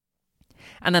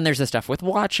 And then there's the stuff with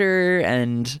Watcher,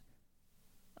 and...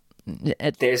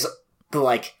 There's...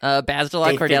 Like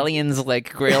Basdalak Cordelian's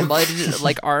like Grail Mud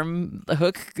like arm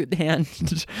hook hand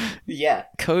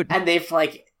coat, and they've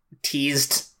like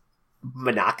teased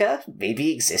Manaka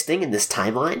maybe existing in this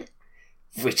timeline,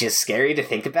 which is scary to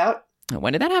think about.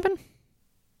 When did that happen?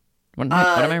 When do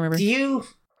I remember? Do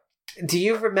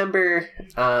you remember?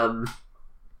 All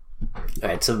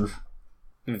right, some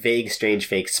vague Strange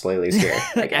Fake spoilers here,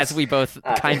 I guess. As we both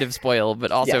kind of spoil,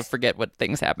 but also yes. forget what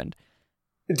things happened.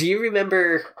 Do you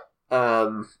remember?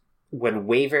 When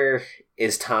Waver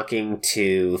is talking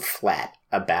to Flat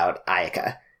about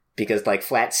Ayaka, because, like,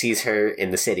 Flat sees her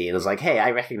in the city and is like, hey,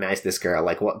 I recognize this girl.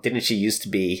 Like, what, didn't she used to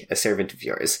be a servant of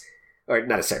yours? Or,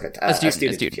 not a servant, a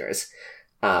student of yours.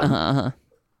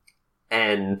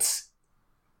 And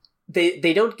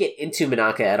they don't get into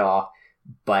Manaka at all,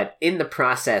 but in the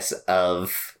process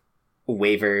of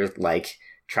Waver, like,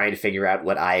 trying to figure out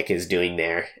what Ayaka is doing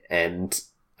there, and...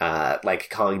 like,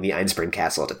 calling the Einsburn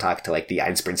Castle to talk to, like, the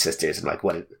Einsburn sisters and, like,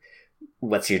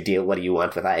 what's your deal? What do you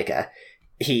want with Ayaka?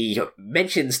 He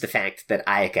mentions the fact that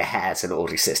Ayaka has an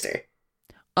older sister.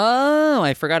 Oh,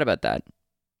 I forgot about that.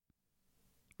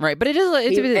 Right, but it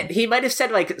is... He might have said,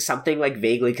 like, something, like,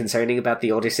 vaguely concerning about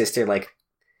the older sister, like,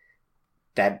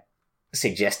 that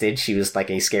suggested she was, like,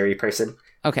 a scary person.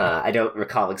 Okay. I don't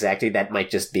recall exactly. That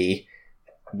might just be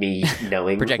me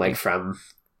knowing, like, from...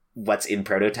 what's in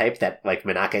Prototype that, like,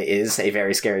 Manaka is a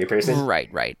very scary person.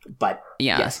 Right. But,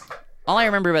 yeah. Yes. All I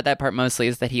remember about that part mostly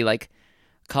is that he, like,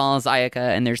 calls Ayaka,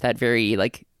 and there's that very,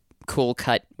 like, cool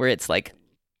cut where it's, like,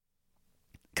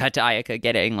 cut to Ayaka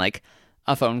getting, like,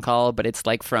 a phone call, but it's,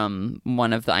 like, from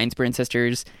one of the Einsburn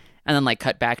sisters, and then, like,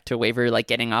 cut back to Waver, like,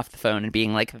 getting off the phone and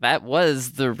being like, that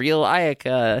was the real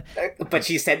Ayaka. But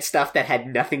she said stuff that had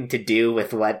nothing to do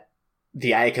with what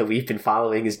the Ayaka we've been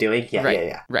following is doing. Yeah, right,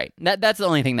 yeah. Right. That's the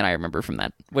only thing that I remember from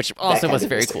that, which also was a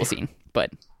very cool scene.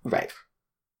 But right.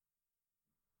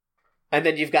 And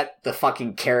then you've got the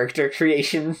fucking character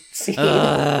creation scene.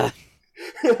 What's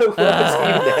even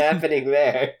happening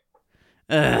there?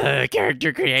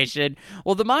 Character creation.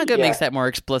 Well, the manga makes that more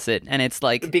explicit, and it's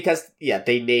like because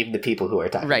they name the people who are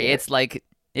talking. Right. It's like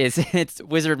it's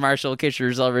Wizard Marshal Kisher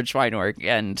Zelrid Schweinorg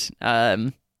and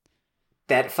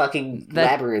that fucking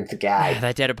labyrinth guy,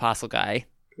 that dead apostle guy,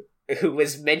 who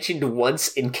was mentioned once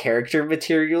in character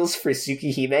materials for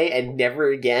Tsukihime and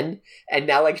never again, and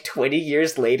now like 20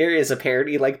 years later is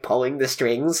apparently like pulling the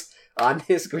strings on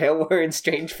his Grail War and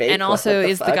Strange Fate. And also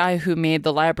is the guy who made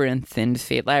the Labyrinth in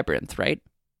Fate Labyrinth, right?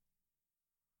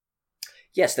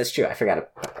 Yes, that's true. I forgot it.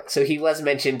 So he was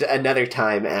mentioned another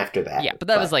time after that. Yeah, but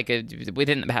that was like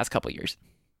within the past couple years.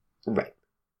 Right.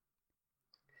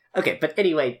 Okay, but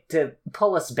anyway, to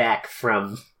pull us back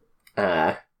from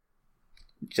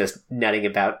just nutting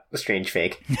about Strange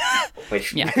Fake,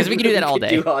 which yeah, because we can do that all day.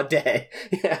 Do all day.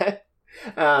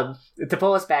 To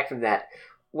pull us back from that,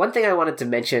 one thing I wanted to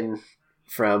mention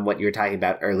from what you were talking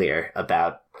about earlier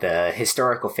about the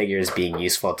historical figures being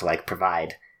useful to like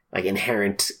provide like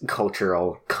inherent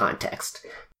cultural context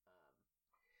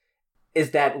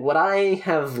is that what I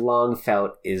have long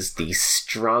felt is the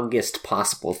strongest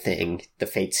possible thing the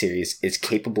Fate series is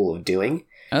capable of doing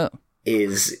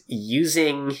is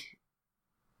using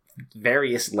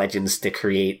various legends to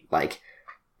create like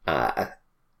an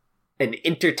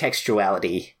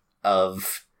intertextuality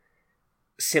of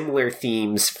similar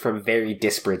themes from very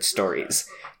disparate stories,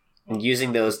 and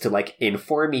using those to like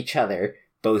inform each other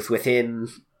both within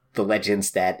the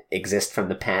legends that exist from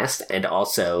the past and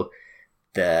also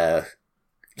the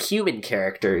human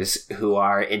characters who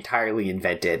are entirely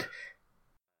invented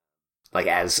like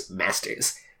as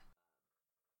masters.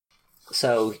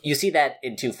 So you see that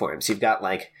in two forms. You've got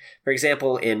like, for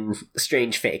example, in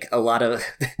Strange Fake, a lot of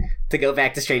to go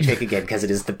back to Strange Fake again because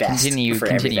it is the best.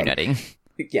 Continue nutting.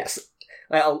 Yes.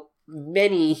 Well,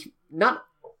 many, not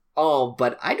all,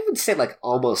 but I would say like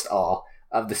almost all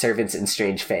of the servants in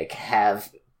Strange Fake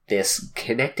have this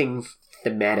connecting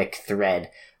thematic thread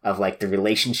of like the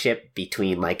relationship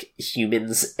between like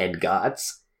humans and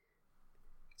gods.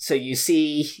 So you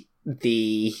see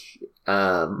the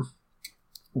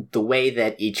way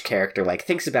that each character like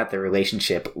thinks about their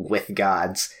relationship with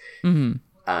gods being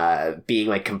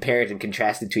like compared and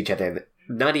contrasted to each other,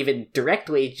 not even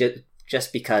directly,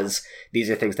 just because these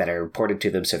are things that are important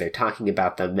to them, so they're talking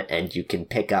about them, and you can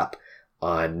pick up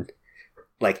on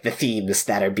like the themes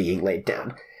that are being laid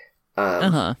down.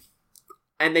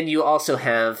 And then you also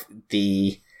have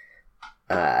the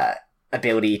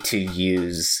ability to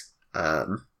use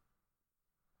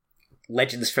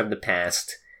legends from the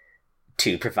past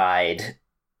to provide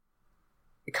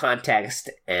context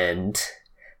and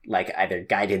like either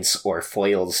guidance or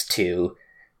foils to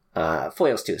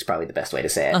is probably the best way to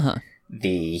say it.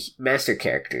 The master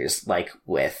characters, like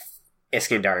with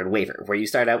Iskandar and Waver, where you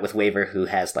start out with Waver, who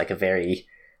has like a very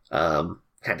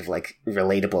kind of like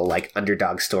relatable like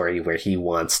underdog story where he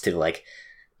wants to like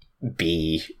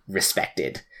be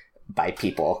respected by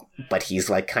people, but he's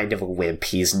like kind of a wimp.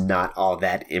 He's not all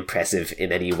that impressive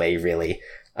in any way, really.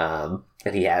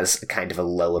 And he has kind of a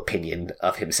low opinion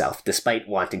of himself, despite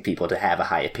wanting people to have a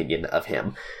high opinion of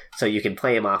him. So you can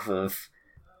play him off of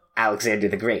Alexander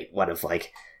the Great, one of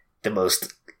like the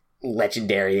most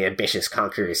legendary, ambitious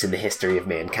conquerors in the history of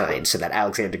mankind, so that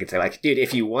Alexander gets like, dude,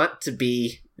 if you want to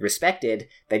be respected,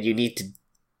 then you need to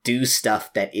do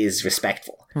stuff that is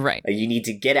respectful. Right. You need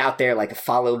to get out there, like,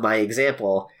 follow my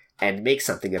example and make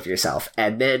something of yourself.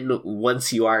 And then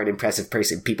once you are an impressive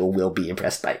person, people will be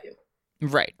impressed by you.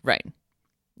 Right.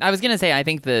 I was going to say, I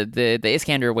think the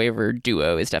Iskander Waver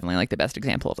duo is definitely like the best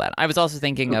example of that. I was also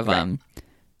thinking of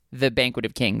the Banquet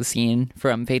of Kings scene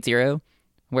from Fate Zero,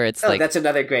 where it's like... that's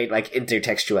another great, like,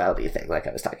 intertextuality thing, like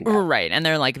I was talking about. Right, and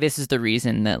they're like, this is the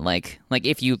reason that, like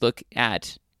if you look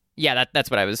at... Yeah, that's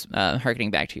what I was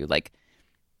hearkening back to, like...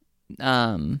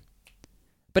 But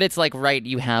it's like, right,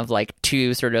 you have, like,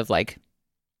 two sort of, like,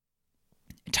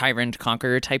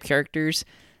 tyrant-conqueror type characters,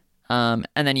 and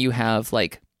then you have,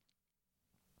 like,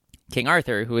 King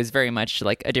Arthur, who is very much,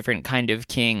 like, a different kind of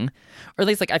king, or at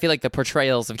least, like, I feel like the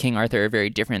portrayals of King Arthur are very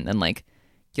different than, like,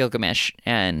 Gilgamesh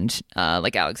and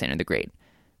like Alexander the Great.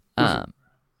 Yeah,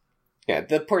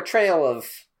 the portrayal of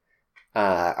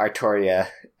Artoria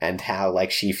and how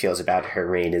like she feels about her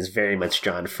reign is very much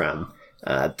drawn from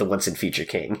the Once and Future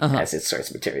King as its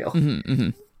source material,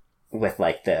 with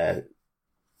like the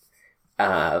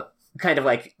kind of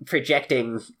like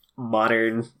projecting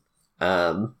modern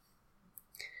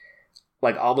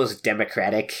like almost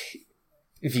democratic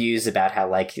views about how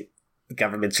like the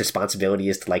government's responsibility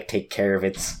is to like take care of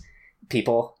its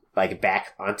people, like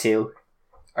back onto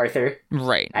Arthur.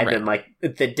 Right. And then like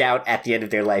the doubt at the end of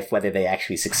their life whether they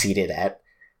actually succeeded at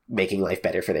making life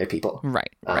better for their people.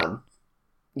 Right.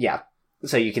 Yeah.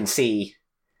 So you can see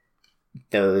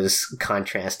those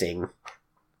contrasting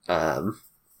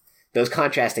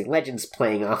legends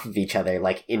playing off of each other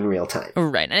like in real time.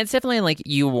 Right. And it's definitely like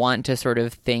you want to sort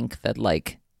of think that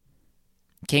like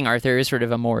King Arthur is sort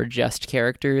of a more just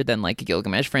character than like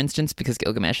Gilgamesh, for instance, because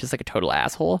Gilgamesh is like a total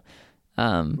asshole.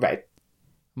 Right.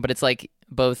 But it's like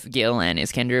both Gil and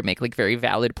Iskander make like very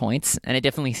valid points, and it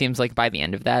definitely seems like by the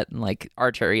end of that, like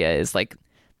Arturia is like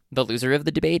the loser of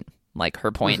the debate. Like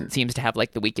her point seems to have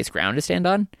like the weakest ground to stand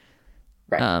on.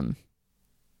 Right.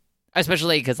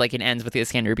 Especially because like it ends with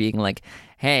Iskander being like,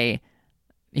 "Hey,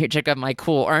 here, check out my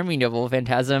cool army noble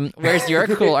phantasm. Where's your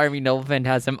cool army noble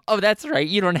phantasm? Oh, that's right,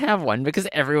 you don't have one because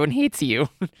everyone hates you."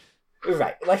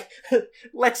 Right. Like,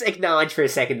 let's acknowledge for a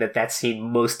second that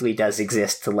scene mostly does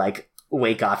exist to like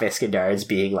wake off Iskandar as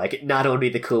being like not only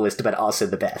the coolest but also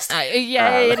the best.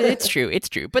 It's true. It's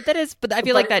true. But I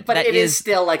feel like that it is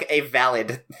still like a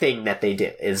valid thing that they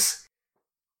do is,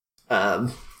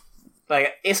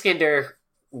 like Iskander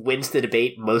wins the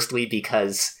debate mostly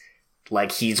because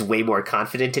like he's way more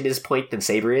confident in his point than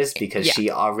Saber is because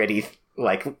she already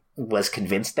like was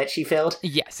convinced that she failed.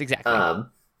 Yes, exactly.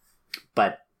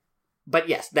 But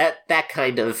yes, that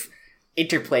kind of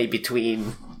interplay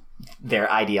between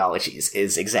their ideologies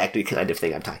is exactly the kind of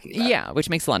thing I'm talking about. Yeah, which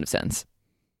makes a lot of sense.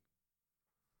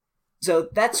 So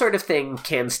that sort of thing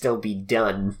can still be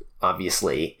done,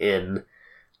 obviously, in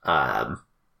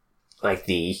like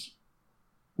the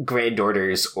Grand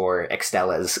Orders or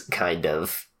Extella's kind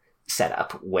of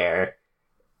setup, where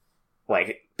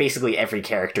like basically every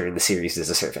character in the series is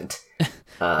a servant.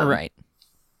 Right.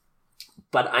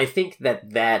 But I think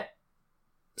that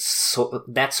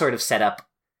sort of setup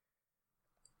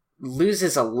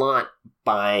loses a lot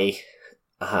by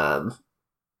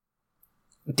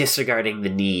disregarding the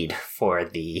need for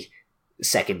the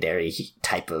secondary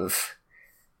type of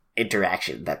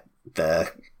interaction that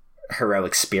the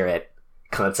heroic spirit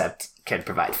concept can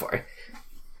provide for.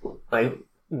 Like,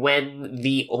 when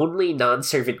the only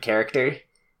non-servant character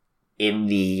in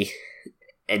the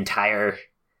entire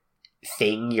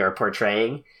thing you're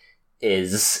portraying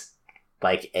is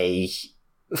like a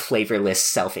flavorless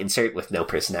self-insert with no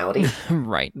personality,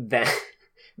 right?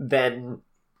 Then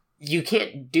you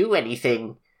can't do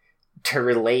anything to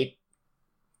relate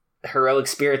heroic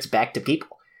spirits back to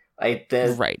people. Like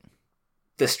the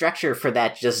structure for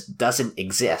that just doesn't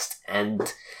exist,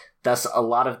 and thus a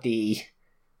lot of the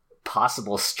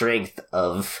possible strength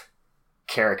of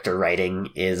character writing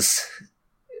is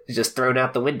just thrown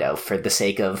out the window for the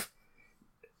sake of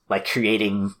like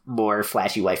creating more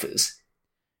flashy waifus.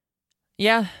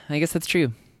 Yeah, I guess that's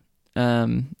true.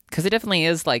 Because it definitely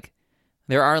is like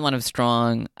there are a lot of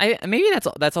strong. Maybe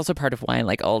that's also part of why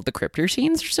like all of the cryptor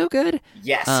scenes are so good.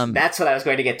 Yes, that's what I was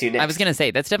going to get to next. I was going to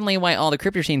say that's definitely why all the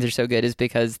cryptor scenes are so good is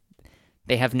because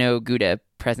they have no Gouda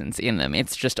presence in them.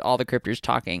 It's just all the cryptors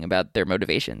talking about their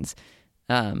motivations.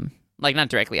 Like not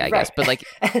directly, I guess, but like,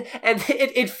 and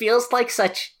it feels like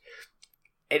such.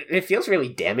 It feels really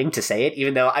damning to say it,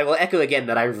 even though I will echo again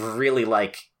that I really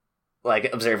like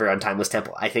Observer on Timeless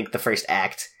Temple. I think the first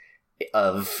act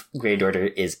of Grand Order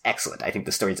is excellent. I think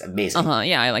the story's amazing.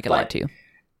 Yeah, I like it a lot too.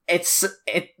 It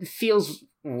feels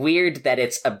weird that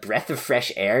it's a breath of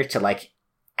fresh air to like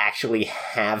actually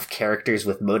have characters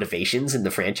with motivations in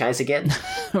the franchise again.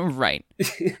 Right.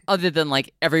 Other than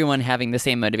like everyone having the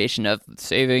same motivation of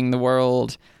saving the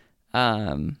world.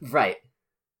 Right.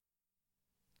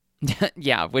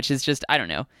 Yeah, which is just, I don't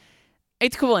know.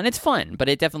 It's cool and it's fun, but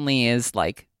it definitely is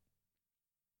like,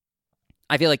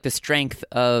 I feel like the strength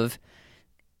of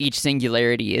each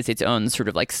singularity is its own sort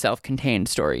of like self-contained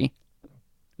story.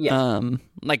 Yeah.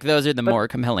 Like those are the more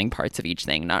compelling parts of each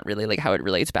thing, not really like how it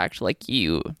relates back to like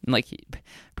you, like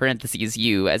parentheses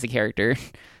you as a character.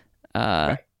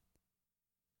 Right.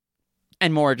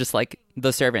 And more just like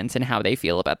the servants and how they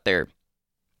feel about their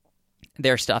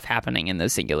stuff happening in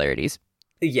those singularities.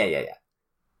 Yeah.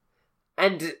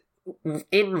 And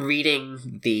in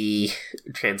reading the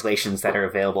translations that are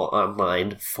available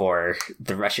online for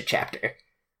the Russia chapter,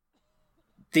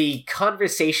 the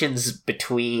conversations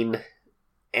between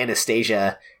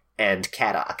Anastasia and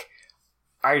Kadok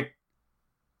are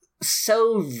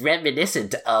so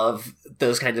reminiscent of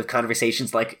those kinds of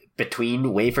conversations like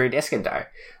between Waver and Iskandar,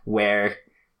 where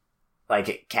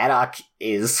like Kadok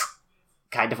is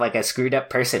kind of like a screwed up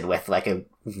person with like a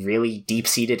really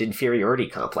deep-seated inferiority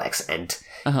complex, and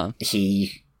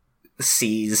he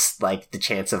sees like the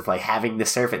chance of like having the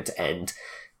servant and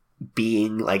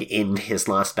being like in his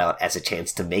lost belt as a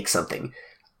chance to make something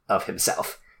of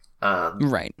himself.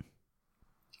 Right.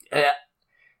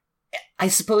 I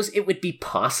suppose it would be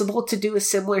possible to do a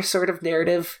similar sort of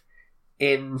narrative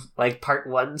in like part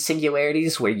 1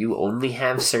 Singularities, where you only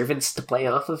have servants to play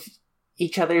off of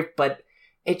each other, but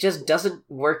it just doesn't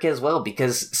work as well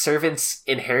because servants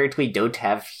inherently don't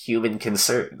have human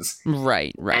concerns.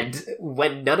 Right. And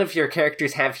when none of your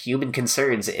characters have human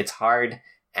concerns, it's hard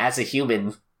as a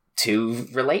human to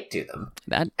relate to them.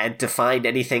 And to find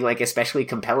anything like especially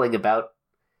compelling about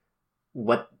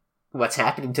what's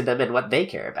happening to them and what they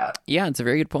care about. Yeah, it's a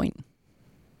very good point.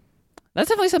 That's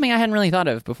definitely something I hadn't really thought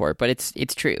of before, but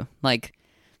it's true. Like,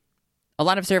 a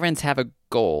lot of servants have a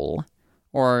goal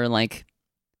or like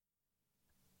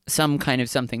some kind of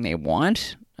something they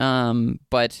want,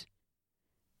 but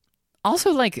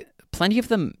also like plenty of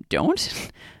them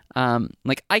don't.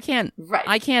 Like I can't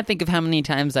think of how many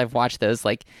times I've watched those,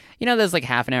 like, you know, those like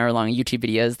half an hour long YouTube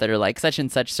videos that are like such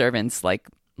and such servants like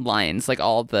lines, like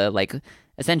all the like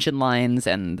Ascension lines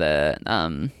and the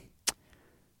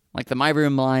like the My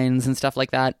Room lines and stuff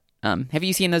like that. Have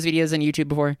you seen those videos on YouTube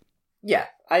before? Yeah,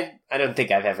 I don't think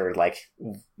I've ever like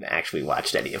actually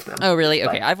watched any of them. Oh, really?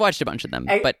 Okay, I've watched a bunch of them,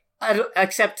 but I don't,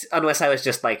 except unless I was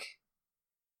just like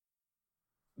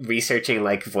researching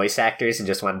like voice actors and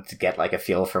just wanted to get like a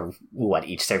feel for what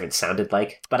each servant sounded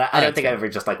like. But I don't think I've ever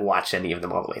just like watched any of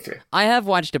them all the way through. I have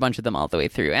watched a bunch of them all the way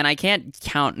through, and I can't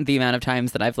count the amount of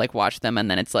times that I've like watched them, and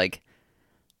then it's like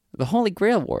the Holy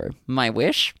Grail War, my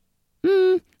wish.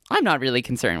 I'm not really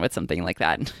concerned with something like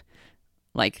that.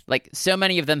 like so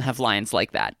many of them have lines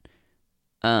like that.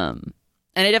 And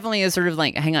it definitely is sort of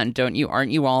like, hang on,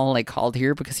 aren't you all like called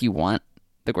here because you want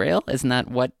the Grail? Isn't that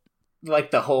what?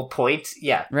 Like the whole point?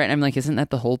 Yeah. Right. I'm like, isn't that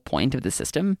the whole point of the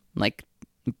system? Like,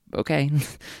 okay,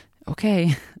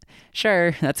 okay,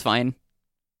 sure, that's fine.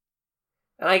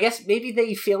 And I guess maybe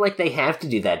they feel like they have to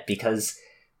do that because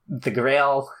the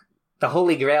Grail, the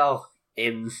Holy Grail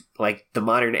in like the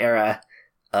modern era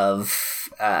of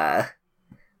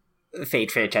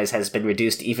Fate franchise has been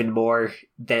reduced even more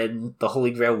than the Holy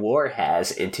Grail War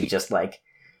has into just like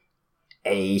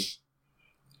a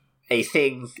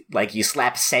thing like you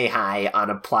slap say hi on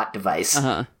a plot device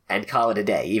and call it a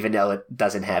day, even though it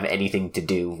doesn't have anything to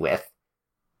do with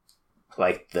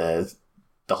like the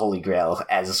Holy Grail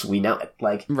as we know it.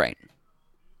 Like right.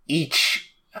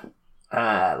 Each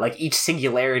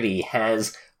singularity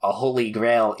has a Holy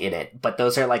Grail in it, but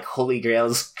those are like Holy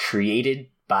Grails created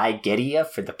by Gedia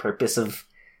for the purpose of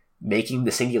making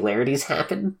the singularities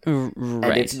happen.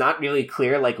 Right. And it's not really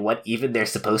clear like what even they're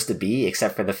supposed to be,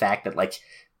 except for the fact that like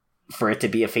for it to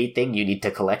be a Fate thing, you need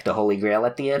to collect a Holy Grail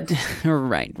at the end.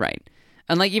 Right.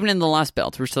 And like even in the Lost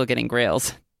Belt, we're still getting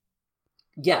grails.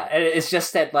 Yeah, it's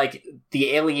just that like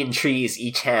the alien trees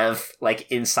each have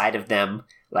like inside of them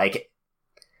like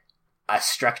a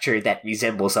structure that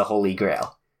resembles a Holy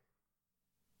Grail.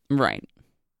 Right.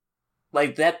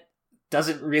 Like that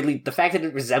doesn't really, the fact that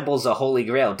it resembles a Holy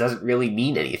Grail doesn't really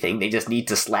mean anything. They just need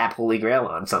to slap Holy Grail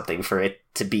on something for it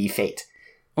to be Fate.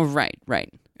 Oh, right.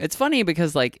 It's funny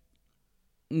because like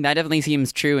that definitely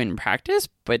seems true in practice,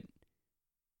 but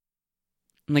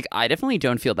like I definitely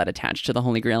don't feel that attached to the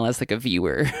Holy Grail as like a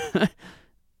viewer.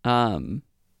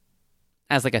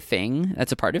 As like a thing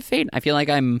that's a part of Fate. I feel like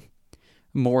I'm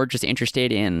more just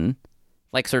interested in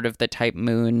like sort of the Type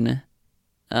Moon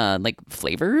like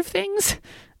flavor of things.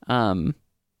 I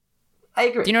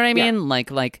agree. Do you know what I mean? Yeah.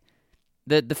 Like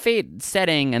the Fate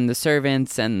setting and the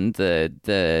servants and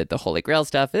the Holy Grail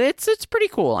stuff, it's pretty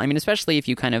cool. I mean, especially if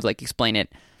you kind of like explain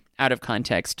it out of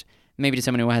context, maybe to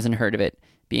someone who hasn't heard of it,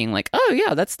 being like, oh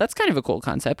yeah, that's kind of a cool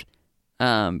concept. But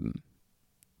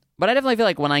I definitely feel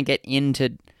like when I get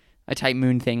into a Type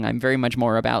Moon thing, I'm very much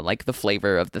more about like the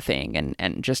flavor of the thing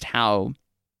and just how,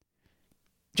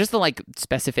 just the like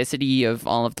specificity of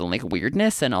all of the like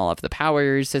weirdness and all of the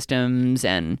power systems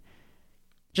and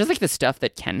just like the stuff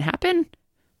that can happen.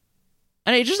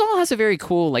 And it just all has a very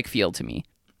cool like feel to me.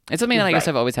 It's something that I guess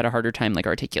I've always had a harder time like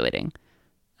articulating.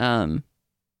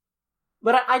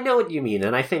 But I know what you mean,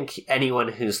 and I think anyone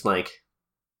who's like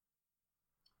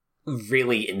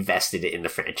really invested in the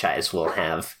franchise will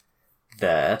have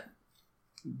the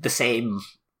same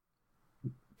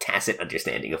tacit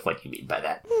understanding of what you mean by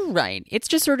that. Right. It's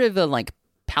just sort of a like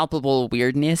palpable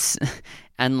weirdness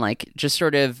and like just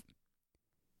sort of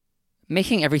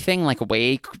making everything like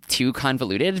way too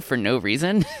convoluted for no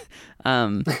reason.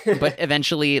 But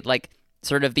eventually like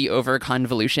sort of the over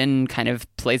convolution kind of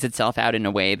plays itself out in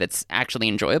a way that's actually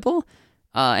enjoyable,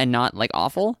 and not like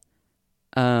awful.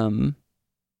 I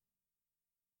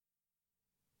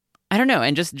don't know,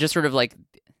 and just sort of like,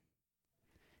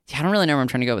 I don't really know where I'm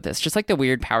trying to go with this. Just like the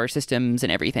weird power systems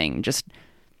and everything,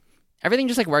 everything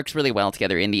just like works really well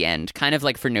together in the end, kind of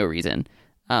like for no reason,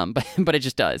 but it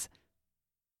just does.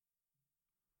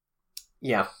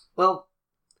 Yeah. Well,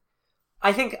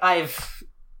 I think I've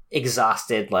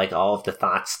exhausted like all of the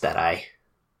thoughts that I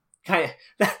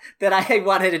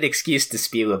wanted an excuse to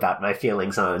spew about my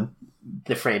feelings on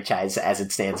the franchise as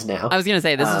it stands now. I was gonna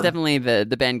say this is definitely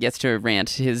the Ben gets to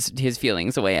rant his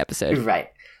feelings away episode. Right.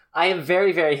 I am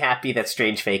very, very happy that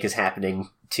Strange Fake is happening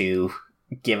to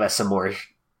give us a more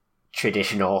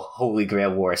traditional Holy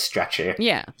Grail War structure.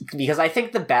 Yeah. Because I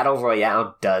think the Battle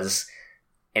Royale does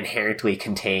inherently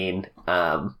contain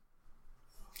a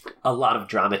lot of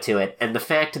drama to it. And the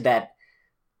fact that,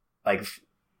 like,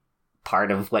 part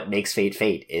of what makes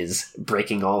Fate is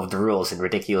breaking all of the rules in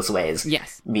ridiculous ways.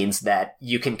 Yes. Means that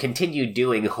you can continue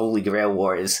doing Holy Grail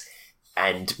Wars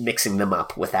and mixing them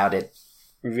up without it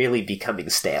really becoming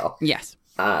stale. Yes.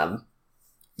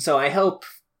 So I hope,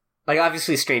 like,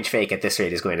 obviously Strange Fake at this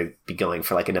rate is going to be going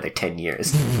for like another 10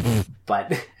 years.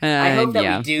 But I hope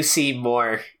that we do see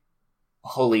more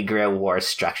Holy Grail War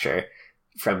structure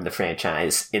from the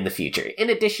franchise in the future.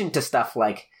 In addition to stuff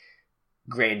like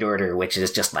Grand Order, which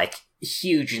is just like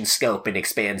huge in scope and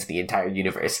expands the entire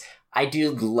universe. I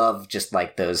do love just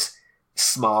like those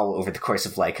small, over the course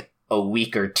of like a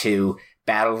week or two,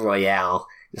 Battle Royale,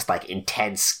 just like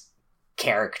intense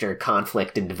character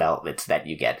conflict and developments that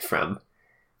you get from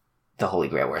the Holy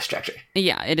Grail War structure.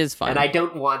 Yeah, it is fun. And I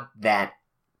don't want that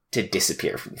to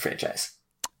disappear from the franchise.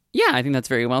 Yeah, I think that's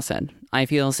very well said. I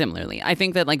feel similarly. I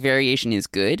think that like variation is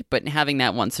good, but having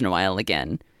that once in a while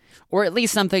again, or at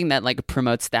least something that like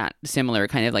promotes that similar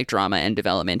kind of like drama and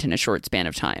development in a short span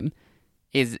of time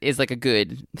is like a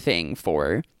good thing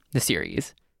for the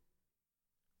series.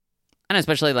 And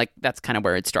especially like that's kind of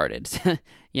where it started,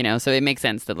 you know, so it makes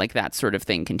sense that like that sort of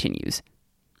thing continues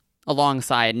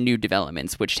alongside new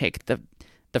developments, which take the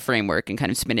framework and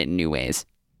kind of spin it in new ways.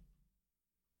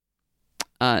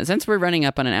 Since we're running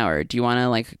up on an hour, do you want to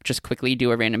like just quickly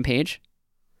do a random page?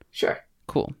 Sure.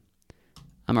 Cool.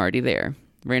 I'm already there.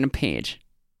 Random page.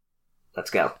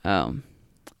 Let's go. Oh,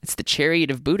 it's the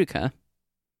Chariot of Boudica.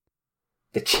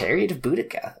 The Chariot of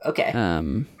Boudica. Okay.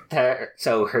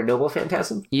 So her noble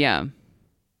phantasm? Yeah.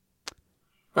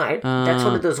 Alright. That's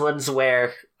one of those ones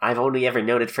where I've only ever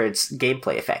known it for its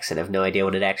gameplay effects and have no idea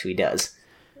what it actually does.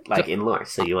 Like in lore.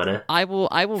 So you wanna I will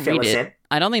read it. In?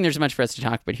 I don't think there's much for us to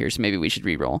talk about here, so maybe we should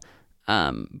re-roll.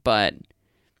 But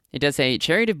it does say,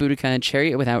 Chariot of Boudica,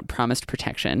 chariot without promised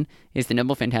protection, is the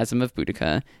noble phantasm of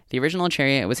Boudica. The original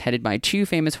chariot was headed by two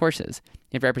famous horses.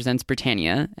 It represents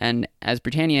Britannia, and as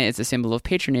Britannia is a symbol of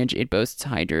patronage, it boasts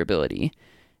high durability.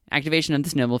 Activation of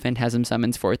this noble phantasm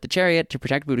summons forth the chariot to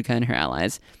protect Boudica and her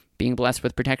allies. Being blessed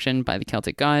with protection by the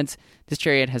Celtic gods, this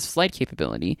chariot has flight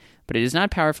capability, but it is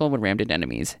not powerful when rammed at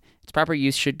enemies. Its proper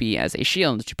use should be as a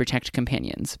shield to protect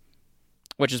companions,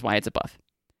 which is why it's a buff.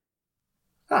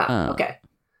 Okay.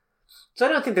 So I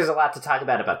don't think there's a lot to talk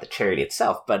about the chariot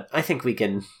itself, but I think we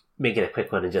can make it a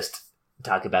quick one and just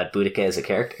talk about Boudica as a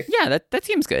character. Yeah, that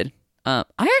seems good.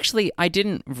 I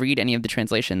didn't read any of the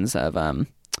translations of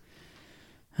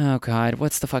oh god,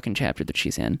 what's the fucking chapter that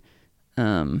she's in?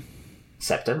 Septim?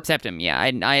 Septim, yeah.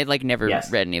 I like never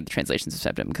read any of the translations of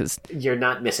Septim because you're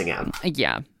not missing out.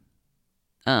 Yeah.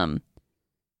 I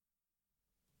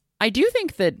do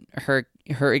think that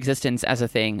her existence as a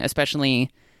thing, especially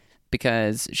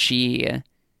because she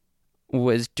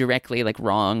was directly like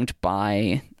wronged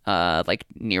by like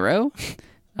Nero.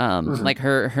 Like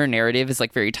her narrative is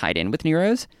like very tied in with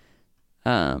Nero's.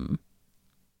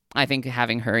 I think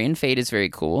having her in Fate is very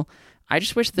cool. I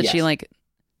just wish that she like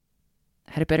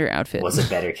had a better outfit. Was a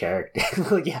better character.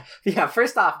 Well, yeah.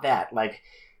 First off, that like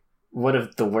one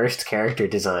of the worst character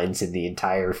designs in the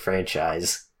entire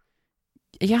franchise.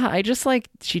 Yeah, I just like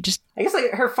I guess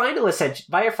like her final ascension.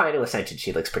 By her final ascension,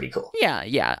 she looks pretty cool.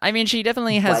 Yeah. I mean, she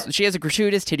definitely has. She has a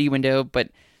gratuitous titty window, but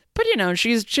you know,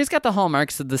 she's got the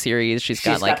hallmarks of the series. She's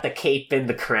got like the cape and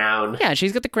the crown. Yeah,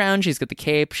 she's got the crown. She's got the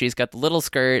cape. She's got the little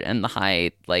skirt and the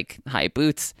high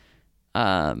boots.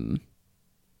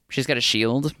 She's got a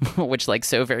shield, which like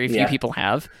so very few people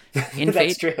have in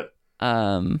Fate. That's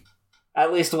true.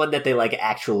 At least one that they like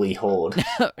actually hold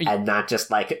and not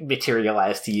just like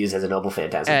materialize to use as a noble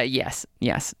phantasm. Yes.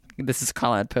 This is a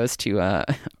call out post to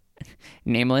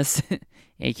Nameless,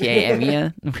 aka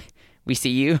Emiya. We see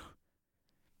you.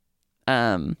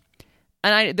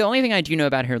 And the only thing I do know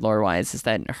about her lore-wise is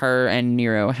that her and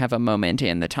Nero have a moment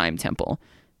in the Time Temple,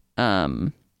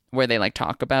 where they like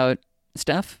talk about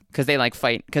stuff because they like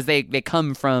fight because they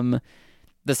come from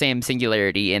the same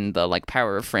singularity in the like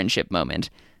power of friendship moment.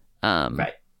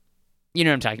 Right. You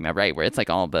know what I'm talking about, right? Where it's like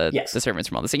all the servants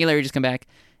from all the singularities come back,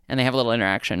 and they have a little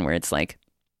interaction where it's like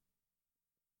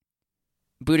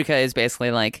Boudica is basically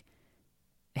like,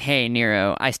 "Hey,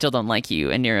 Nero, I still don't like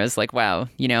you," and Nero's like, "Wow,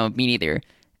 me neither."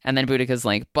 And then Boudica's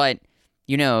like, "But,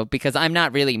 because I'm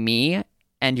not really me,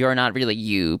 and you're not really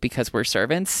you, because we're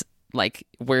servants, like,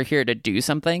 we're here to do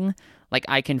something. Like,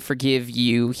 I can forgive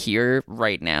you here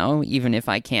right now, even if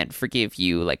I can't forgive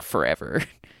you, like, forever."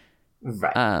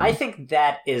 Right. I think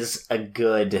that is a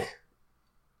good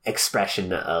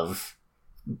expression of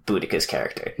Boudica's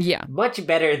character. Yeah. Much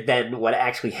better than what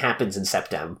actually happens in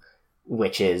Septem,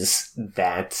 which is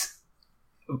that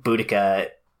Boudica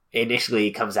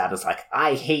initially comes out as like,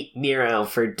 "I hate Nero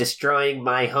for destroying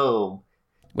my home."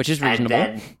 Which is reasonable.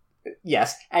 And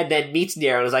then meets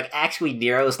Nero and is like, "Actually,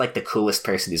 Nero is like the coolest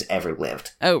person who's ever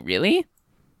lived." Oh, really?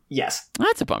 Yes.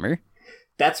 That's a bummer.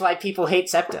 That's why people hate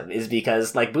Septem, is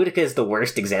because, like, Boudica is the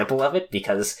worst example of it,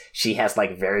 because she has,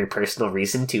 like, very personal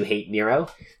reason to hate Nero.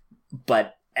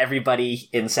 But everybody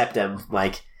in Septem,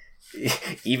 like,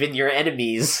 even your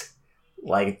enemies,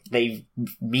 like, they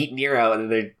meet Nero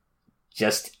and they're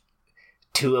just,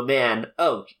 to a man,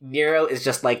 "Oh, Nero is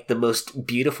just, like, the most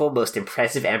beautiful, most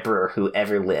impressive emperor who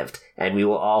ever lived, and we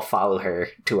will all follow her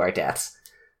to our deaths."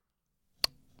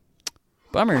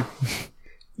 Bummer.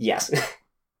 Yes.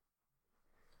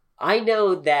 I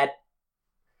know that...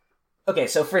 Okay,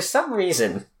 so for some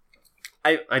reason...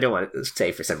 I don't want to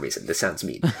say for some reason, this sounds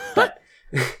mean, but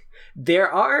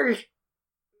there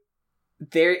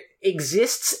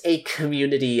exists a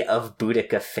community of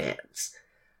Boudica fans.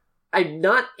 I'm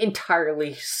not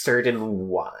entirely certain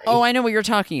why. Oh, I know what you're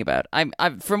talking about.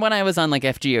 I'm from when I was on like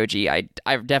FGOG,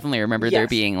 I definitely remember there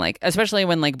being like, especially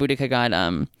when like Boudica got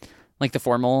like the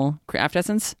formal craft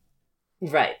essence.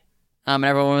 Right. And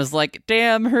everyone was like,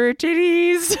 "Damn, her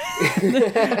titties,"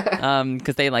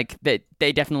 because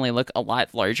they definitely look a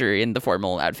lot larger in the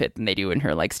formal outfit than they do in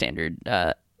her like standard,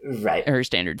 right, her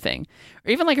standard thing, or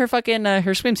even like her fucking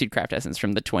her swimsuit craft essence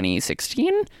from the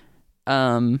 2016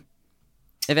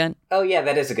 event. Oh yeah,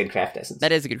 that is a good craft essence.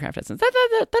 That is a good craft essence.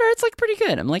 That art's like pretty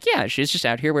good. I'm like, yeah, she's just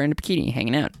out here wearing a bikini,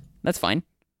 hanging out. That's fine.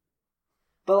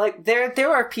 But like,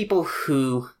 there are people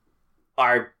who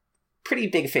are pretty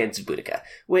big fans of Boudica,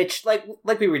 which, like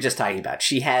we were just talking about,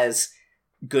 she has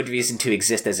good reason to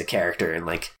exist as a character and,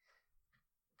 like,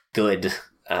 good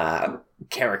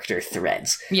character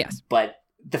threads. Yes. But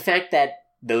the fact that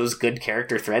those good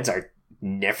character threads are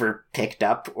never picked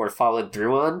up or followed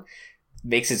through on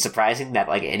makes it surprising that,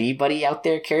 like, anybody out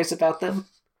there cares about them.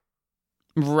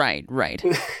 Right.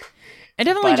 And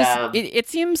definitely it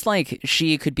seems like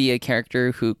she could be a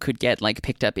character who could get like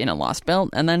picked up in a Lost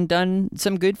Belt and then done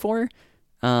some good for.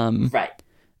 Right.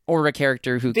 Or a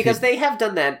character who Because they have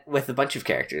done that with a bunch of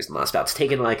characters in Lost Belts.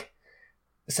 Taken like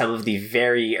some of the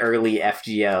very early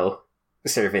FGO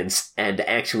servants and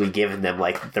actually given them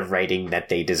like the writing that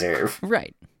they deserve.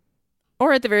 Right.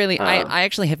 Or at the very least, I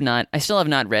still have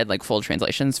not read like full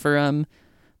translations for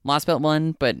Lost Belt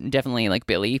 1, but definitely like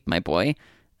Billy, my boy.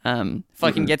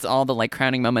 Fucking gets all the like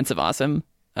crowning moments of awesome.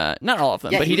 Not all of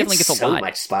them, but he definitely gets a lot. So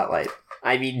much spotlight.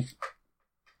 I mean,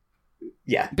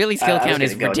 yeah. Billy's skill count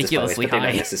is ridiculously high. They're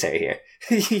not necessary here.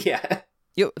 Yeah.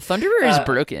 Yo, Thunderer is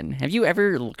broken. Have you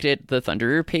ever looked at the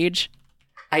Thunderer page?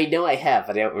 I know I have,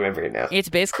 but I don't remember it now. It's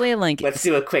basically like... Let's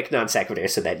do a quick non sequitur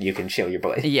so that you can show your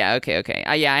boy. Yeah, okay.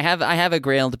 Yeah, I have a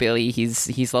Grailed Billy.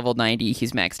 He's level 90.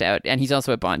 He's maxed out, and he's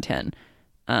also at Bond 10.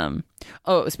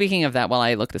 Speaking of that, while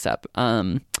I look this up,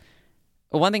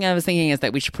 one thing I was thinking is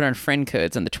that we should put on friend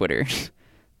codes on the Twitter.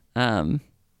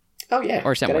 Oh yeah,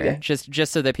 or somewhere,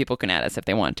 just so that people can add us if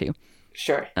they want to.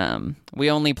 Sure. We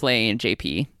only play in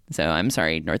JP, so I'm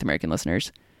sorry, North American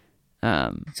listeners.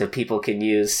 So people can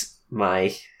use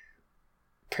my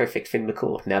perfect Finn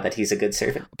McCool now that he's a good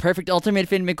servant. Perfect ultimate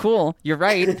Finn McCool. You're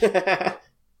right.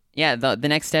 Yeah, the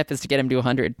next step is to get him to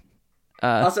 100.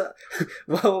 Also,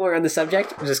 while we're on the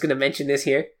subject, I'm just going to mention this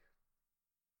here.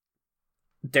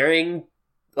 During,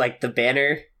 like, the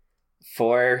banner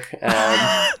for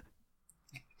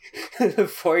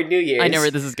for New Year's, I know where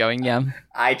this is going. Yeah,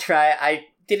 I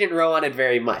didn't roll on it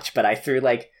very much, but I threw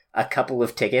like a couple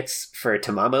of tickets for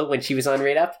Tamamo when she was on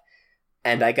Raid Up,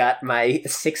 and I got my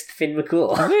 6th Finn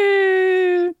McCool.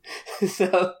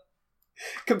 So,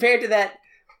 compared to that,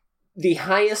 the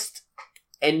highest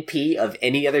NP of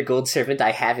any other gold servant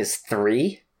I have is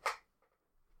 3.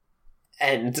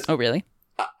 And oh, really?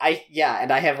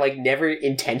 and I have like never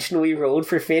intentionally rolled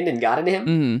for Finn and gotten him.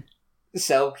 Mm-hmm.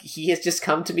 So he has just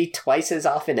come to me twice as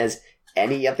often as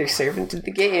any other servant in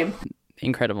the game.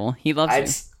 Incredible. He loves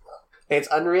it. It's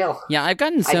unreal. Yeah, I've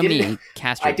gotten so many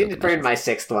castrated. I didn't burn my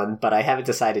 6th one, but I haven't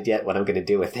decided yet what I'm going to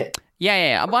do with it.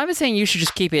 Yeah. Well, I was saying you should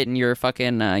just keep it in your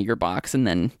fucking your box and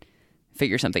then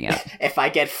figure something out. If I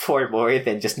get 4 more,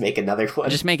 then just make another one.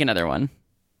 Just make another one.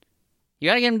 You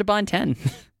gotta get him to bond 10.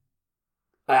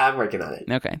 I'm working on it.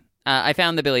 Okay. I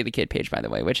found the Billy the Kid page, by the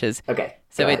way, which is... Okay.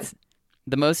 So it's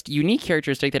the most unique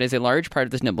characteristic that is a large part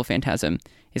of this noble phantasm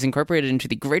is incorporated into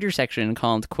the greater section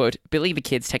called, quote, Billy the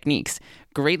Kid's techniques,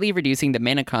 greatly reducing the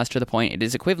mana cost to the point it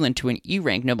is equivalent to an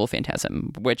E-rank noble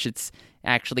phantasm, which it's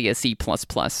actually a C++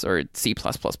 or C+++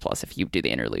 if you do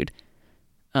the interlude.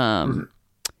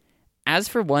 As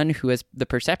for one who has the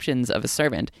perceptions of a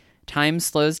servant, time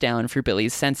slows down for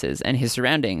Billy's senses and his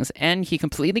surroundings, and he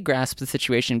completely grasps the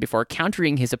situation before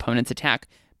countering his opponent's attack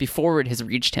before it has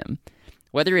reached him.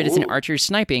 Whether it is an archer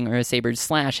sniping or a sabered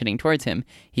slash heading towards him,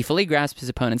 he fully grasps his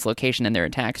opponent's location and their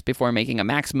attacks before making a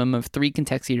maximum of 3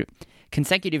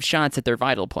 consecutive shots at their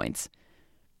vital points.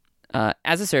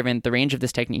 As a servant, the range of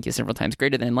this technique is several times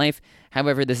greater than in life.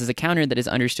 However, this is a counter that is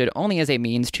understood only as a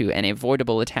means to an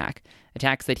avoidable attack.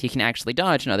 Attacks that he can actually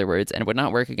dodge, in other words, and would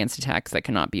not work against attacks that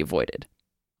cannot be avoided.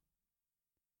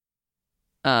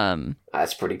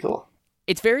 That's pretty cool.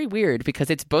 It's very weird because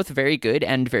it's both very good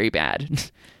and very bad.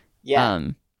 Yeah.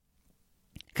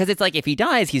 Because it's like if he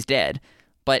dies, he's dead.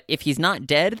 But if he's not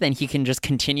dead, then he can just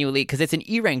continually... Because it's an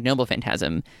E-rank noble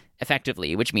phantasm,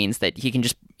 effectively, which means that he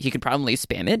could probably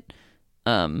spam it.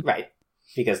 Right.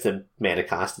 Because the mana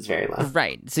cost is very low.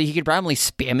 Right. So he could probably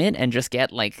spam it and just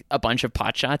get, like, a bunch of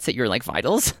pot shots at your, like,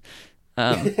 vitals.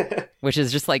 Which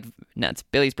is just, like, nuts.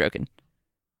 Billy's broken.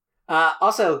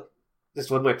 Also, just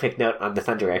one more quick note on the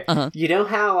Thunderer. Uh-huh. You know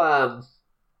how,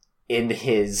 in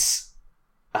his...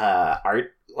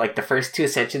 art, like the first 2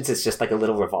 Ascensions is just like a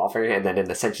little revolver, and then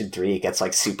in Ascension 3 it gets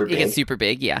like super big. It gets super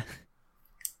big, yeah.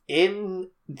 In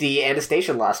the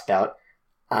Anastasia Lost Bout,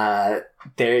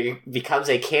 there becomes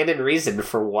a canon reason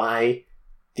for why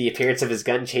the appearance of his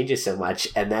gun changes so much,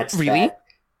 and that's really?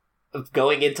 That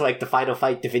going into like the final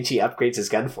fight, Da Vinci upgrades his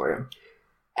gun for him.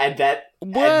 And that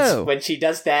Whoa. And when she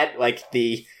does that, like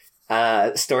the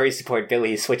story support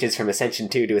Billy switches from Ascension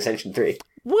 2 to Ascension 3.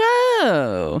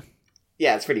 Whoa!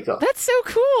 Yeah, it's pretty cool. That's so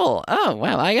cool. Oh,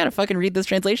 wow. I gotta fucking read those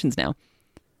translations now.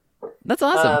 That's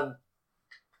awesome.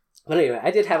 But anyway,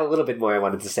 I did have a little bit more I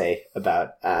wanted to say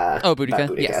about Boudica? about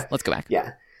Boudica. Yes, let's go back.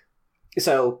 Yeah.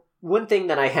 So, one thing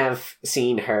that I have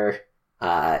seen her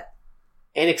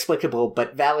inexplicable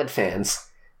but valid fans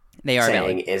they are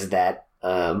saying valid. is that,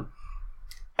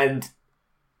 and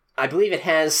I believe it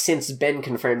has since been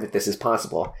confirmed that this is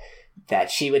possible,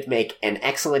 that she would make an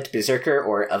excellent Berserker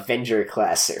or Avenger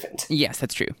class servant. Yes,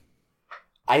 that's true.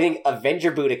 I think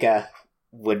Avenger Boudica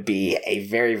would be a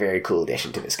very, very cool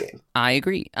addition to this game. I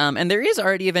agree. And there is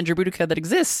already Avenger Boudica that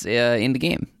exists in the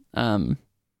game.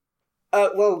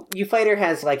 Well, U-Fighter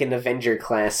has like an Avenger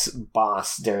class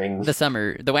boss during the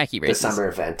wacky races. The summer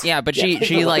event. Yeah, but she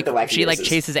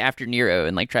chases after Nero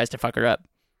and like tries to fuck her up.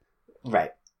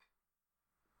 Right.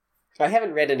 I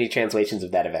haven't read any translations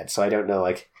of that event, so I don't know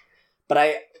like. But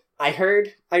I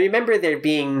remember there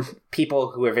being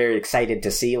people who were very excited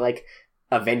to see, like,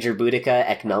 Avenger Boudica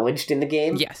acknowledged in the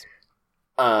game. Yes.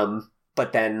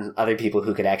 But then other people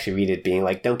who could actually read it being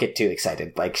like, don't get too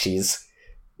excited. Like, she's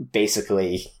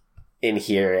basically in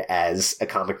here as a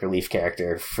comic relief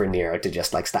character for Nero to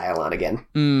just, like, style on again.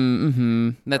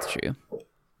 Mm-hmm. That's true.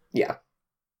 Yeah.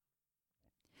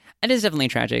 It is definitely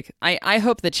tragic. I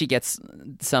hope that she gets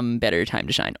some better time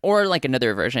to shine. Or, like,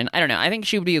 another version. I don't know. I think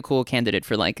she would be a cool candidate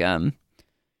for, like, a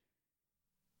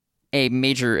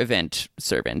major event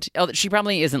servant. She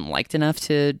probably isn't liked enough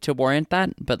to warrant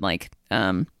that, but, like,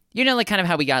 you know, like, kind of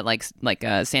how we got, like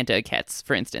Santa Ketz,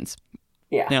 for instance.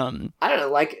 Yeah. I don't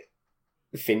know, like,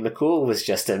 Finn McCool was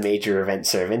just a major event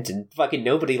servant, and fucking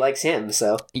nobody likes him,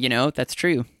 so... You know, that's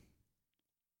true.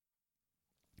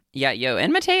 Yeah,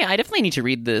 and Mate, I definitely need to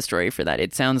read the story for that.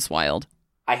 It sounds wild.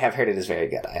 I have heard it is very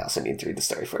good. I also need to read the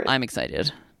story for it. I'm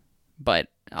excited, but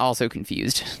also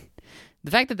confused.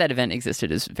 The fact that that event existed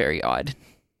is very odd.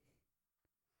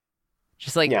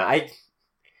 Just like... Yeah,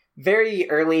 very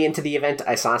early into the event,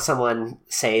 I saw someone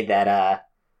say that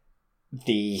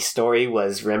the story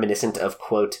was reminiscent of,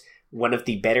 quote, one of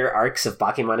the better arcs of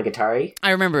Bakemonogatari.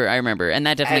 I remember, and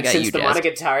that definitely got you jazzed. And since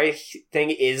the Monogatari thing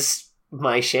is...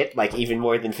 my shit, like even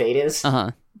more than Fate is,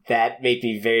 that made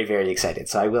me very, very excited.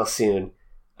 So I will soon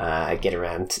get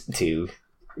around to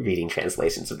reading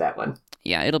translations of that one.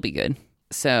 Yeah, it'll be good.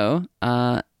 So,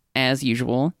 as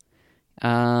usual,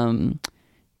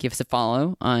 give us a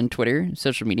follow on Twitter,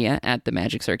 social media, at The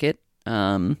Magic Circuit.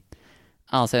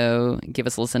 Also, give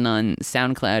us a listen on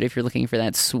SoundCloud if you're looking for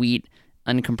that sweet,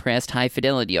 uncompressed,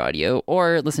 high-fidelity audio,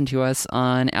 or listen to us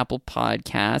on Apple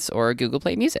Podcasts or Google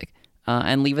Play Music,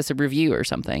 and leave us a review or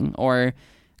something, or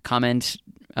comment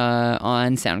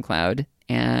on SoundCloud,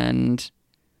 and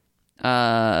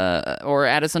or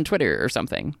add us on Twitter or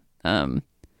something.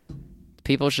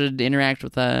 People should interact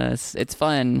with us. It's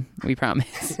fun. We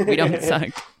promise. We don't suck.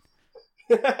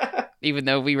 Even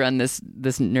though we run this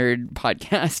nerd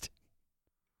podcast.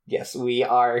 Yes, we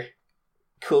are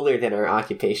cooler than our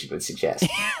occupation would suggest.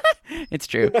 It's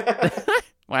true.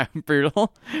 Wow,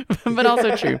 brutal. But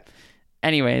also true.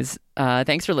 Anyways,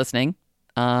 thanks for listening.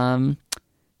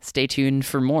 Stay tuned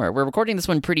for more. We're recording this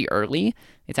one pretty early.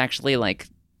 It's actually like...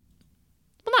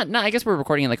 Well, not I guess we're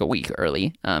recording it like a week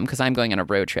early, because I'm going on a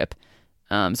road trip.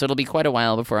 So it'll be quite a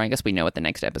while before I guess we know what the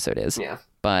next episode is. Yeah.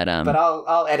 But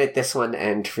I'll edit this one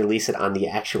and release it on the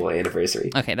actual anniversary.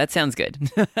 Okay, that sounds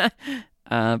good.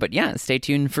 But yeah, stay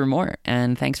tuned for more,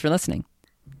 and thanks for listening.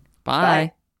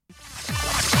 Bye.